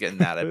yeah, if I was getting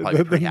that, I'd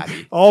probably be pretty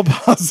happy. All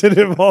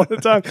positive all the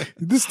time.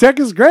 This tech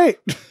is great.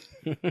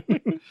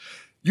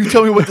 You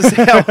tell me what to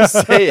say, I will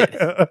say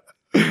it.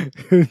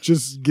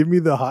 Just give me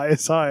the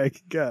highest high I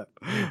can get.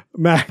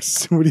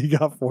 Max, what do you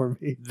got for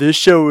me? This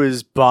show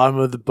is bottom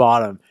of the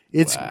bottom.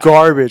 It's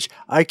garbage.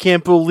 I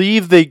can't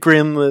believe they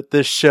greenlit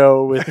this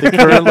show with the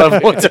current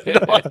level of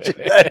technology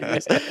that it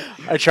is.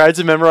 I tried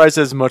to memorize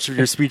as much of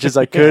your speech as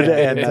I could,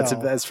 and that's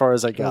as far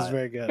as I That was got.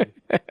 very good.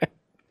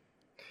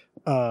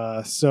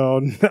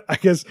 So I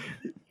guess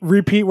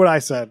repeat what I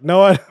said.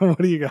 Noah, what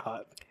do you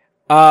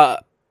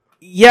got?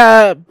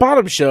 Yeah,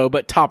 bottom show,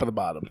 but top of the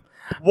bottom.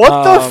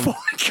 What the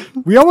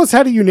fuck? We almost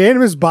had a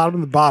unanimous bottom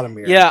of the bottom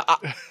here. Yeah,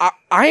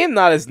 I am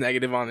not as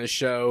negative on this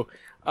show.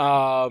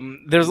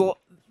 There's a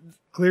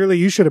Clearly,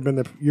 you should have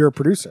been you're a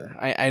producer.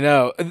 I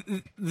know.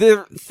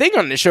 The thing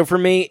on this show for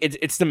me,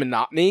 it's the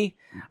monotony.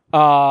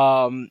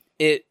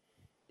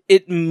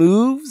 It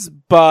moves,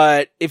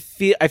 but I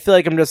feel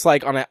like I'm just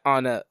like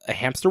on a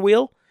hamster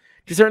wheel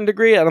to a certain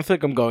degree. I don't feel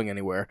like I'm going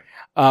anywhere.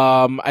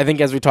 I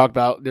think as we talked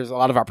about, there's a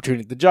lot of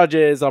opportunity with the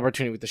judges,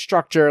 opportunity with the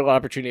structure, a lot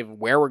of opportunity of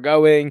where we're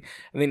going.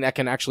 I think that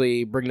can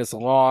actually bring this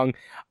along.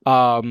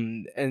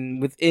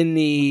 And within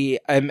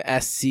the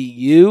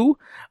MSCU,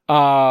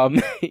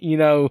 you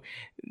know,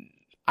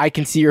 I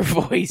can see your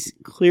voice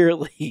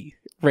clearly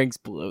ranks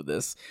below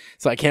this.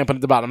 So I can't put it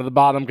at the bottom of the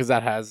bottom because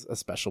that has a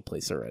special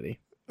place already.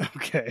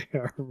 Okay.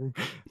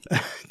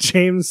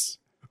 James,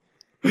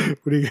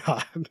 what do you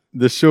got?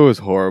 The show is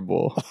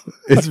horrible.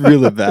 It's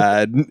really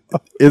bad.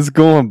 It's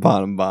going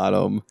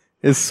bottom.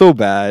 It's so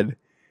bad.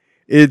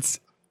 It's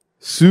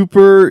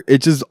super. It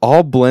just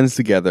all blends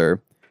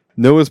together.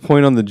 Noah's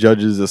point on the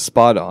judges is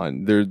spot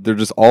on. They're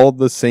just all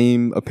the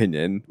same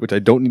opinion, which I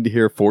don't need to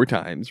hear 4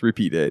 times.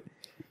 Repeat it.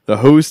 The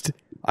host,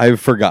 I've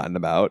forgotten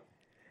about.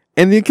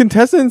 And the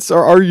contestants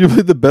are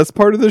arguably the best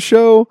part of the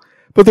show,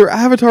 but their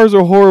avatars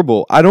are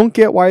horrible. I don't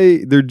get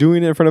why they're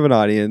doing it in front of an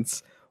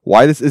audience,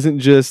 why this isn't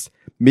just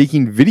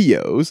making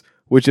videos,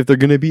 which if they're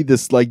going to be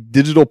this like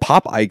digital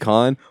pop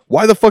icon,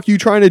 why the fuck are you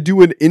trying to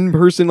do an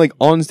in-person like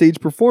on-stage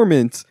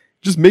performance?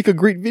 Just make a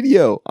great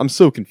video. I'm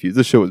so confused.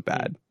 This show is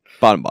bad.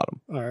 Bottom. All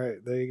right,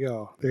 there you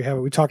go. There you have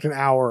it. We talked an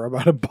hour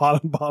about a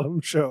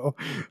bottom show.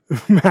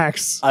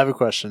 Max. I have a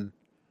question.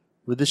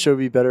 Would this show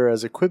be better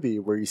as a Quibi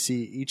where you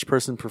see each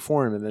person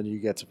perform and then you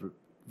get to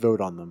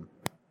vote on them?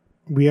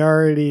 We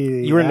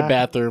already... You were in the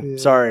bathroom. Yeah.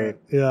 Sorry.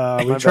 Yeah,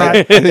 we My tried.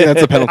 I think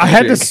that's a penalty. I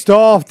had to drink.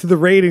 stall to the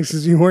ratings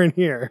because you weren't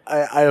here.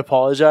 I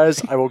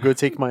apologize. I will go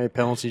take my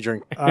penalty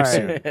drink All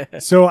soon.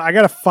 right. So I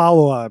got a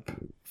follow-up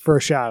for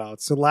a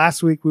shout-out. So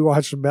last week we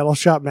watched Metal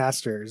Shop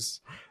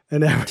Masters.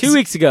 And that was 2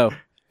 weeks ago.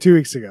 2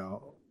 weeks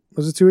ago.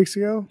 Was it 2 weeks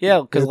ago?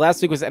 Yeah, because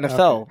last week was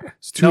NFL. Okay.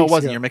 It's 2 No, it weeks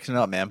wasn't. ago. You're mixing it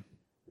up, man.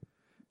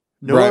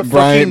 Noah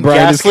Brian fucking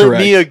is gaslit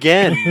correct. me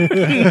again.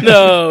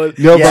 No.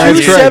 No, Yeah, Brian's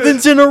two correct.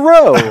 7s in a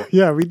row.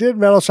 Yeah, we did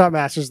Metal Shop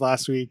Masters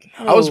last week.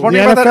 I was Oh.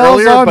 wondering The about that NFL's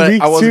earlier, on but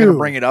week I wasn't going 2. to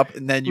bring it up,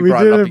 and then you We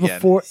brought did it up it again.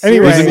 before. There's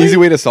Anyway, an easy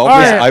way to solve All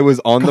this. right. I was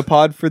on the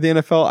pod for the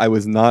NFL. I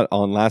was not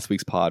on last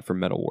week's pod for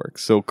Metalworks.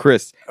 So,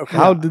 Chris, Okay.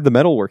 how did the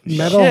Metalworks?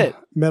 Metal Shit. I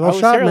Metal was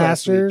Shop here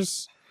last week.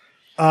 Masters.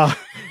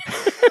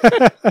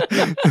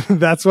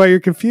 That's why you're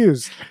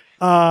confused.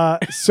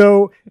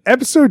 So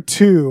episode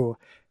 2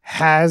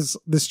 has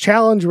this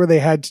challenge where they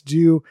had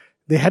to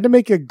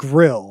make a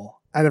grill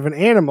out of an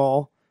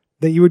animal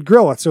that you would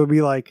grill with. So it'd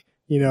be like,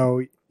 you know,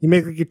 you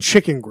make like a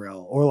chicken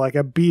grill or like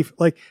a beef,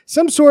 like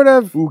some sort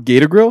of, Ooh,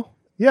 Gator Grill?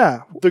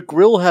 yeah. The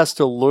grill has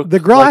to look The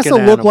grill like has to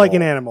an look like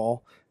an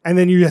animal. animal, and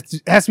then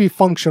it has to be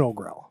functional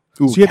grill.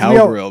 Ooh, So you have to Cow be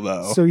able- Grill,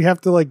 though. So you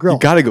have to like grill. You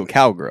gotta go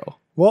Cow Grill.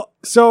 Well,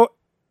 so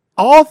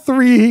all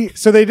 3,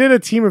 so they did a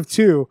team of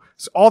 2.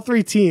 So all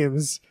 3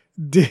 teams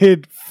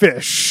did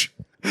fish.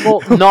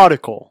 Well,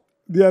 nautical.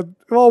 Yeah.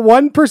 Well,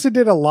 one person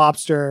did a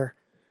lobster.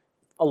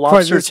 A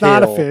lobster It's tail.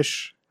 not a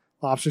fish.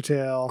 Lobster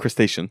tail.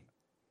 Crustacean.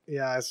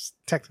 Yeah, it's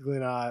technically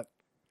not.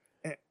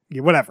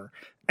 Yeah, whatever.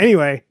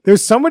 Anyway,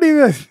 there's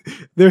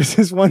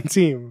this one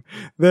team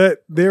that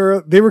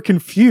they were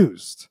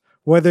confused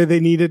whether they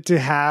needed to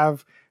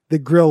have the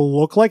grill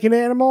look like an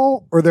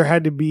animal or there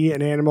had to be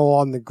an animal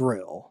on the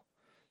grill.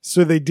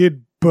 So they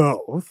did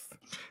both.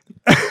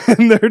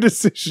 And their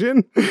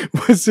decision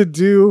was to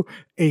do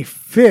a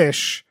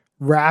fish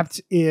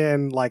wrapped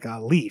in like a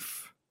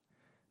leaf.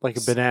 Like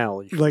a banana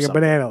leaf. or Like a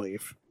something. banana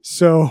leaf.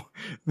 So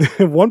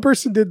one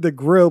person did the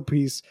grill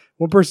piece,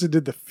 one person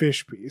did the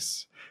fish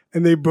piece,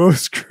 and they both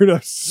screwed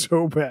up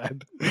so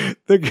bad.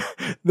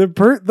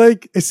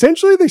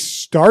 Essentially they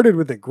started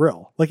with a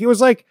grill. Like it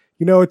was like,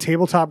 you know, a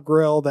tabletop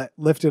grill that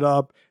lifted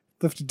up,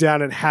 lifted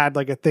down, and had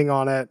like a thing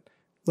on it,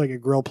 like a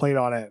grill plate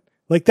on it.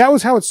 Like that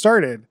was how it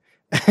started.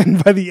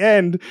 And by the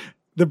end,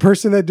 the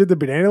person that did the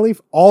banana leaf,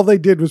 all they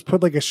did was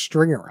put like a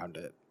string around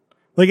it.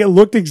 Like it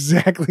looked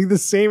exactly the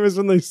same as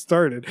when they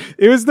started.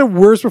 It was the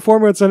worst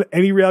performance on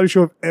any reality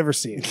show I've ever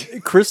seen.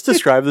 Chris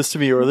described this to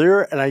me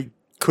earlier, and I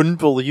couldn't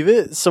believe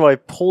it. So I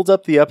pulled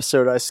up the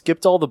episode. I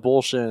skipped all the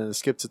bullshit and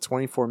skipped to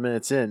 24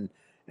 minutes in,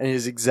 and it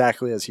is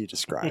exactly as he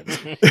described.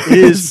 It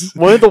is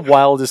one of the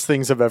wildest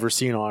things I've ever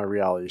seen on a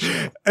reality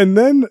show. And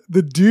then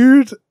the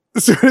dude,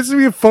 so this would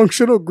be a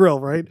functional grill,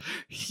 right?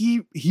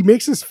 He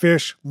makes his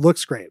fish,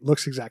 looks great,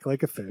 looks exactly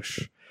like a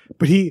fish,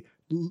 but he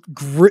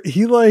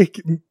like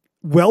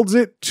welds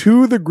it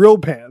to the grill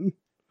pan,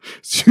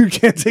 so you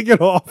can't take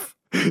it off.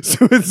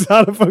 So it's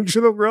not a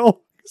functional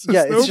grill. So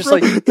Yeah, there's it's just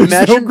grill- like, there's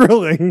imagine- no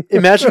grilling.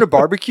 Imagine a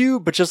barbecue,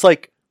 but just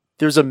like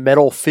there's a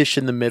metal fish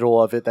in the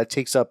middle of it that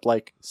takes up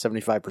like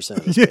 75%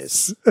 of the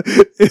space.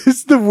 Yes,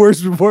 it's the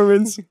worst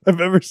performance I've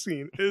ever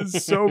seen.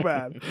 It's so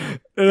bad,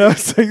 and I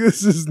was like,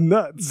 "This is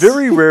nuts."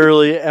 Very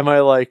rarely am I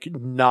like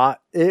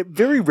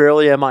very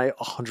rarely am I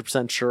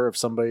 100% sure of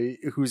somebody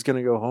who's going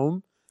to go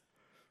home.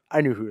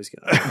 I knew who was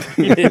gonna.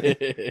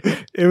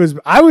 It was.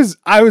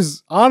 I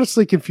was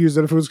honestly confused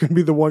that if it was going to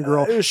be the one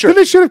girl. Sure. Then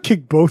they should have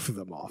kicked both of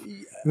them off.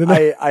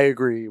 I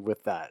agree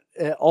with that.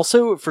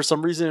 Also, for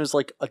some reason, it was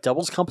like a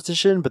doubles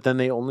competition, but then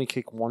they only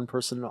kick one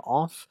person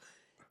off.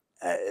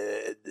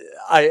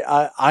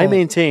 I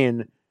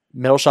maintain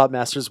Metal Shop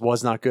Masters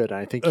was not good.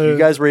 I think you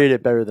guys rated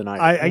it better than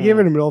I did. I gave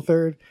it a middle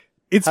third.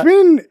 It's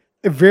been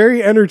a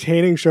very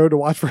entertaining show to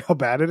watch for how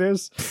bad it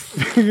is.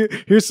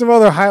 Here's some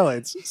other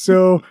highlights.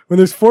 So when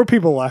there's 4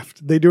 people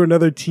left, they do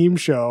another team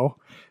show,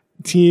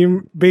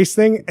 team-based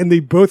thing, and they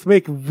both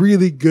make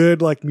really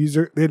good like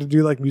music. They had to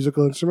do like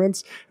musical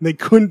instruments, and they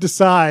couldn't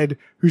decide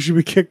who should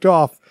be kicked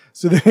off,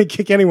 so they didn't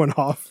kick anyone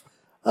off.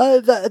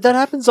 That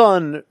happens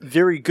on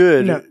very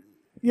good, No.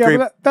 Yeah,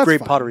 but that's great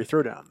fine. pottery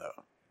throwdown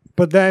though.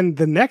 But then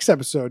the next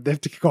episode, they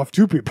have to kick off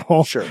 2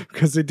 people. Sure.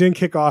 Because they didn't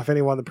kick off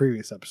anyone the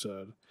previous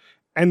episode.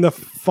 And the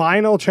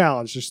final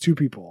challenge, just 2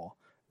 people.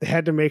 They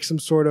had to make some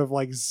sort of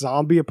like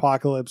zombie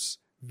apocalypse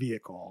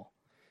vehicle.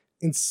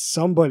 And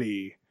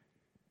somebody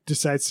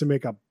decides to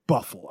make a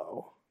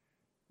buffalo.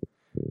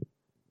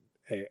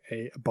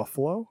 A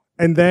buffalo?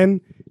 And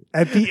then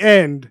at the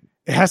end,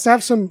 it has to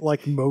have some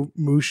like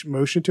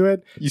motion to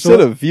it. You So- said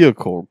a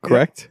vehicle,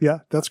 correct? Yeah,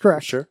 that's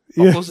correct. Sure.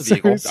 Buffalo's a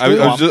vehicle.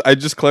 I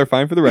just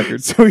clarifying for the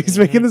record. So he's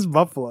making this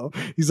buffalo.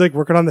 He's like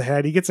working on the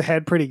head. He gets a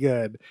head pretty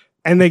good.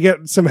 And they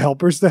get some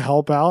helpers to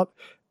help out.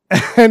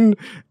 And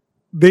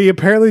they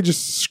apparently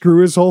just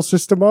screw his whole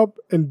system up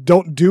and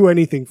don't do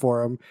anything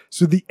for him.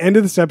 So the end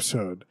of this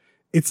episode,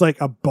 it's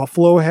like a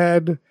buffalo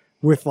head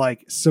with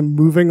like some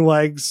moving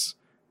legs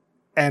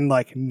and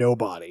like no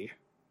body.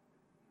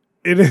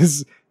 It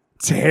is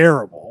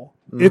terrible.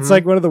 It's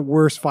like one of the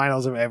worst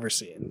finals I've ever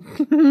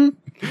seen.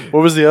 What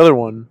was the other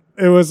one?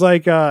 It was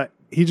like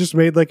he just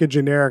made like a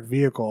generic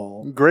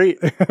vehicle. Great.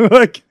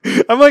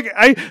 I'm like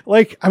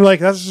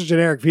that's just a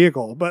generic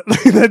vehicle, but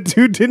like, that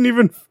dude didn't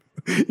even.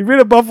 He made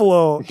a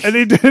buffalo and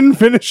he didn't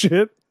finish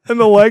it, and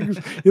the legs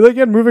he like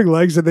had moving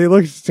legs and they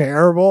looked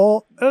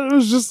terrible. And it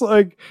was just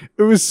like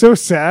it was so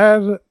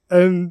sad,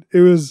 and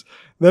it was.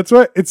 That's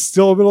why it's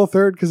still a middle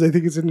third because I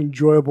think it's an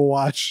enjoyable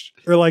watch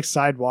or like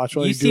side watch.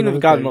 While You you do seem to other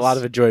have gotten things. a lot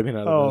of enjoyment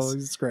out of Oh,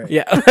 this. it's great.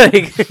 Yeah.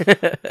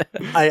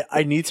 Like,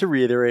 I need to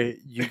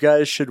reiterate, you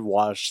guys should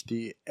watch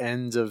the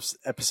end of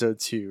episode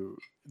 2,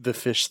 the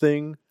fish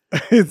thing.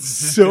 It's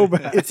so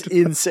bad. It's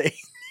insane.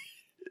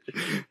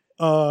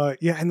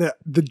 Yeah, and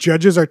the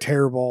judges are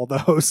terrible. The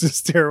host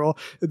is terrible.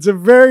 It's a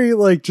very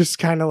like just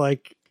kind of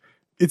like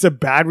it's a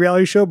bad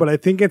reality show, but I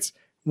think it's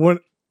one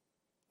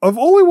of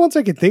only ones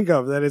I can think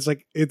of that is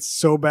like it's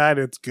so bad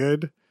it's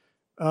good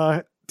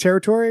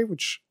territory,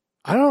 which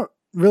I don't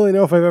really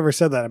know if I've ever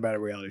said that about a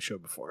reality show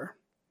before.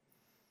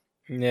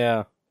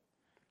 yeah.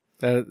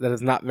 That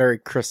is not very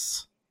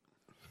Chris.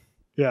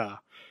 Yeah.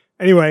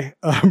 Anyway,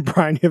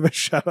 Brian, you have a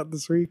shout out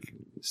this week?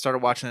 Started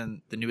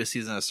watching the newest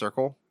season of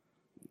Circle.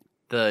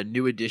 The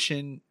new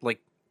edition, like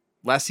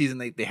last season,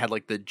 they had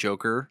like the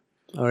Joker.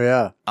 Oh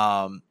yeah.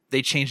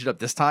 They changed it up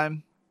this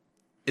time.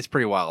 It's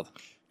pretty wild.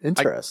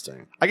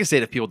 Interesting. I can say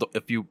it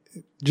if you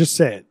Just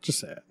say it. Just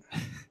say it.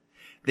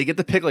 they get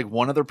to pick like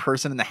one other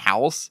person in the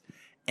house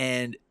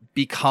and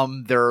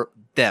become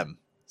them.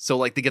 So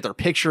like they get their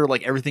picture,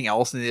 like everything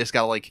else, and they just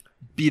gotta like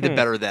be the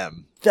better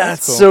them.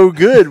 That's cool. so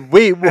good.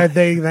 Wait. Are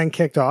they then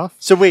kicked off?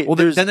 So wait. Well,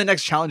 there's then the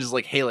next challenge is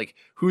like, hey, like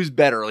who's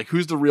better? Like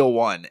who's the real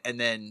one? And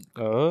then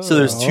Oh. so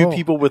there's 2 Oh.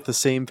 people with the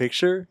same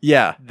picture.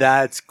 yeah,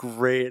 That's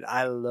great.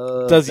 I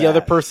love. Does the other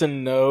that.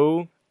 person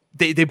know?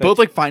 they both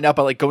like find out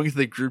by like going to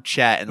the group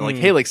chat and they're like,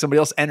 hey, like somebody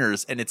else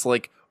enters and it's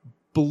like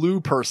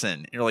blue person.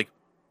 And you're like,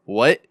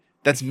 what?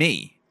 That's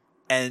me.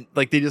 And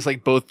like they just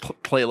like both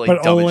play like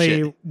But dumb and only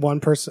shit. one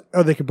person.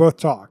 Oh, they could both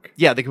talk.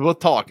 Yeah, they can both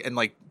talk and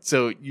like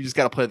so you just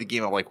got to play the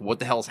game of like what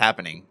the hell's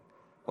happening?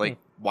 Like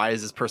why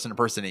is this person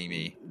impersonating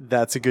me?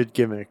 That's a good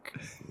gimmick.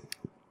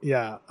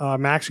 Yeah.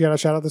 Max, you got a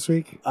shout out this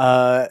week?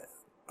 A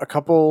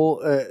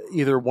couple,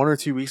 either 1 or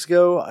 2 weeks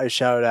ago, I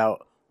shouted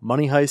out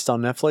Money Heist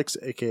on Netflix,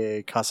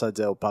 aka Casa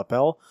del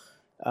Papel.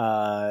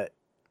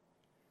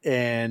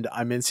 And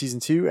I'm in season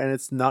 2, and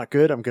it's not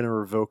good. I'm going to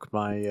revoke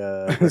my.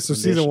 So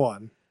season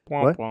 1.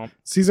 Womp What? womp.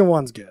 Season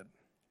 1's good.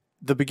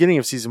 The beginning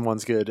of season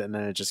 1's good, and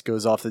then it just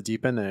goes off the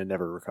deep end, and it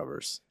never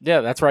recovers.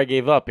 Yeah, that's where I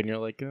gave up, and you're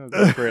like, oh,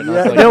 go for it. And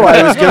Yeah, I was like, no,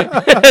 I was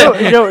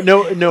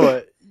good.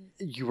 No,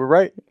 you were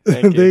right.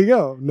 Thank There you. you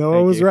go. Noah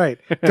Thank was you. right.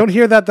 Don't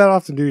hear that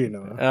often, do you,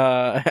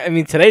 Noah? I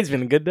mean, today's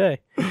been a good day.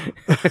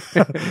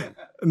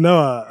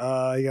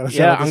 Noah, you got a shout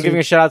Yeah, out I'm this giving a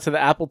week? shout out to the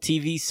Apple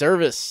TV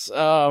service.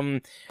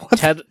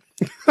 Ted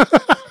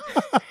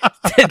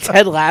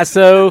Ted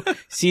Lasso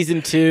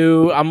season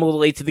 2. I'm a little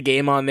late to the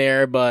game on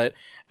there, but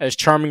as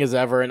charming as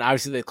ever, and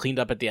obviously they cleaned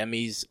up at the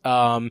Emmys.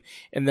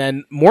 And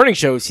then Morning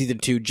Show season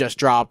 2 just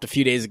dropped a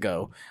few days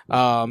ago.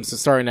 So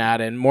starting that,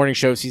 and Morning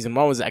Show season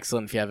 1 was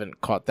excellent if you haven't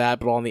caught that,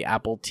 but all on the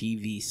Apple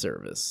TV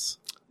service.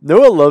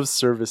 Noah loves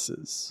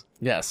services.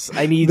 Yes,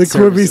 I need The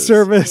Quibi services.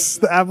 service,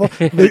 the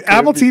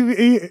Apple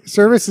TV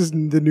service is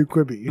the new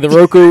Quibi. The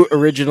Roku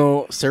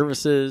original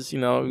services,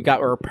 we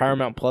got our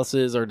Paramount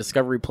Pluses, our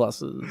Discovery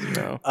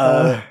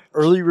Pluses,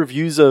 Early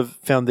reviews of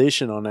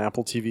Foundation on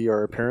Apple TV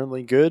are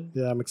apparently good.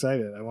 Yeah, I'm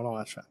excited. I want to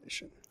watch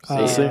Foundation.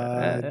 See?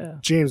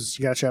 James,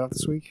 you got a shout out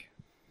this week?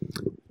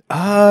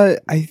 I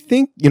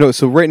think,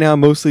 so right now I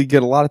mostly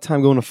get a lot of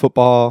time going to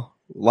football,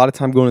 a lot of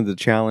time going to the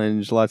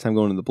challenge, a lot of time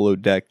going to the below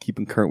deck,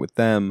 keeping current with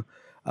them.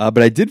 But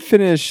I did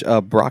finish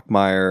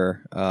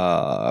Brockmire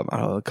I don't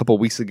know, a couple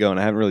of weeks ago, and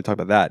I haven't really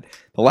talked about that.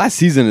 The last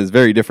season is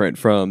very different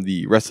from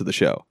the rest of the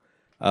show.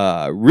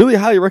 Really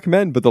highly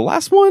recommend, but the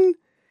last one,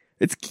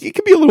 it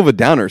could be a little of a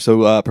downer,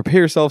 so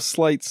prepare yourself.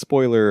 Slight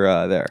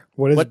spoiler there.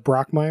 What is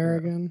Brockmire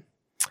again?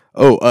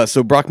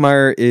 So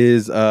Brockmire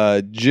is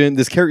Jim,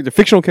 this character, the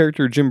fictional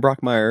character Jim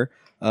Brockmire,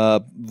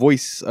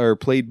 voice or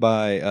played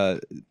by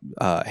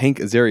Hank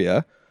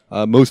Azaria,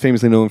 most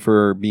famously known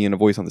for being a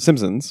voice on The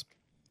Simpsons.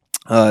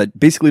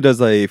 Basically does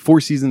a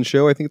 4-season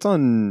show. I think it's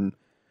on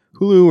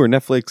Hulu or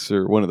Netflix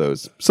or one of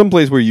those,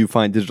 someplace where you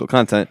find digital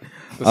content.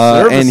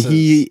 And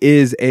he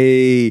is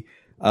a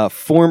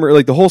former,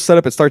 like the whole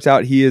setup. It starts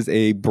out, he is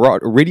a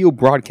radio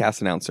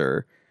broadcast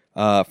announcer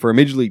for a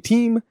major league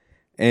team,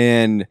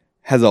 and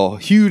has a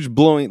huge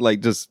blowing,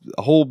 like just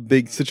a whole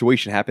big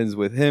situation happens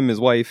with him, his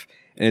wife,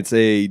 and it's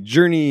a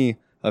journey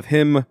of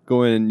him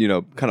going,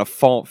 kind of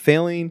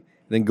failing, and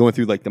then going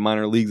through like the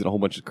minor leagues and a whole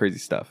bunch of crazy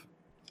stuff.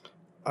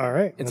 All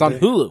right. It's on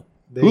Hulu.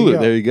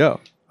 There you go.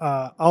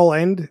 I'll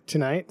end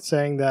tonight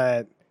saying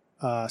that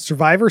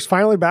Survivor's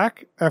finally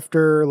back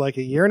after like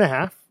a year and a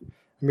half.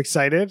 I'm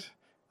excited.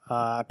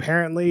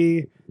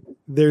 Apparently,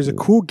 there's a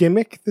cool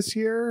gimmick this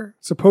year.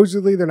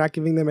 Supposedly, they're not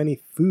giving them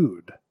any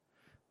food.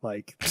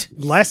 Like,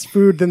 less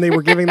food than they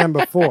were giving them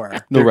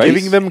before. They're rice?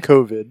 giving them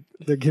COVID.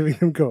 They're giving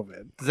them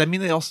COVID. Does that mean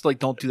they also like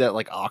don't do that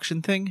like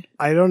auction thing?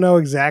 I don't know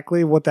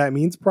exactly what that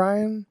means,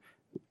 Brian.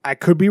 I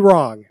could be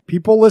wrong.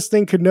 People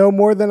listening could know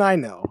more than I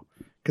know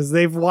because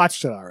they've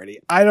watched it already.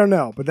 I don't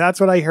know, but that's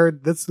what I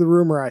heard. That's the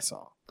rumor I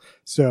saw.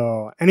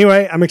 So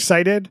anyway, I'm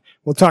excited.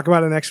 We'll talk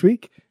about it next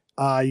week.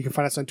 You can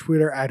find us on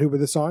Twitter at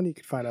whowithison. You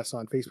can find us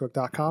on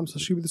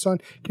facebook.com/whowithison.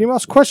 You can email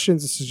us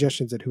questions and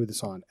suggestions at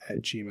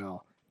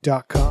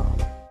whowithison@gmail.com.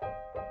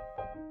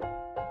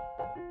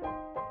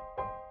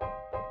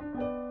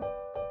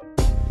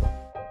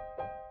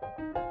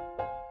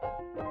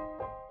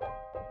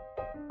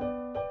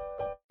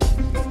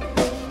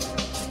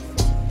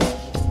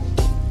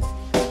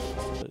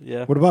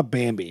 Yeah. What about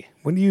Bambi?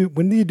 When do you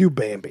do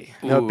Bambi?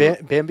 No, Ooh.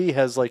 Bambi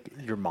has like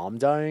your mom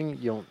dying.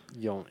 You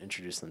don't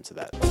introduce them to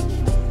that.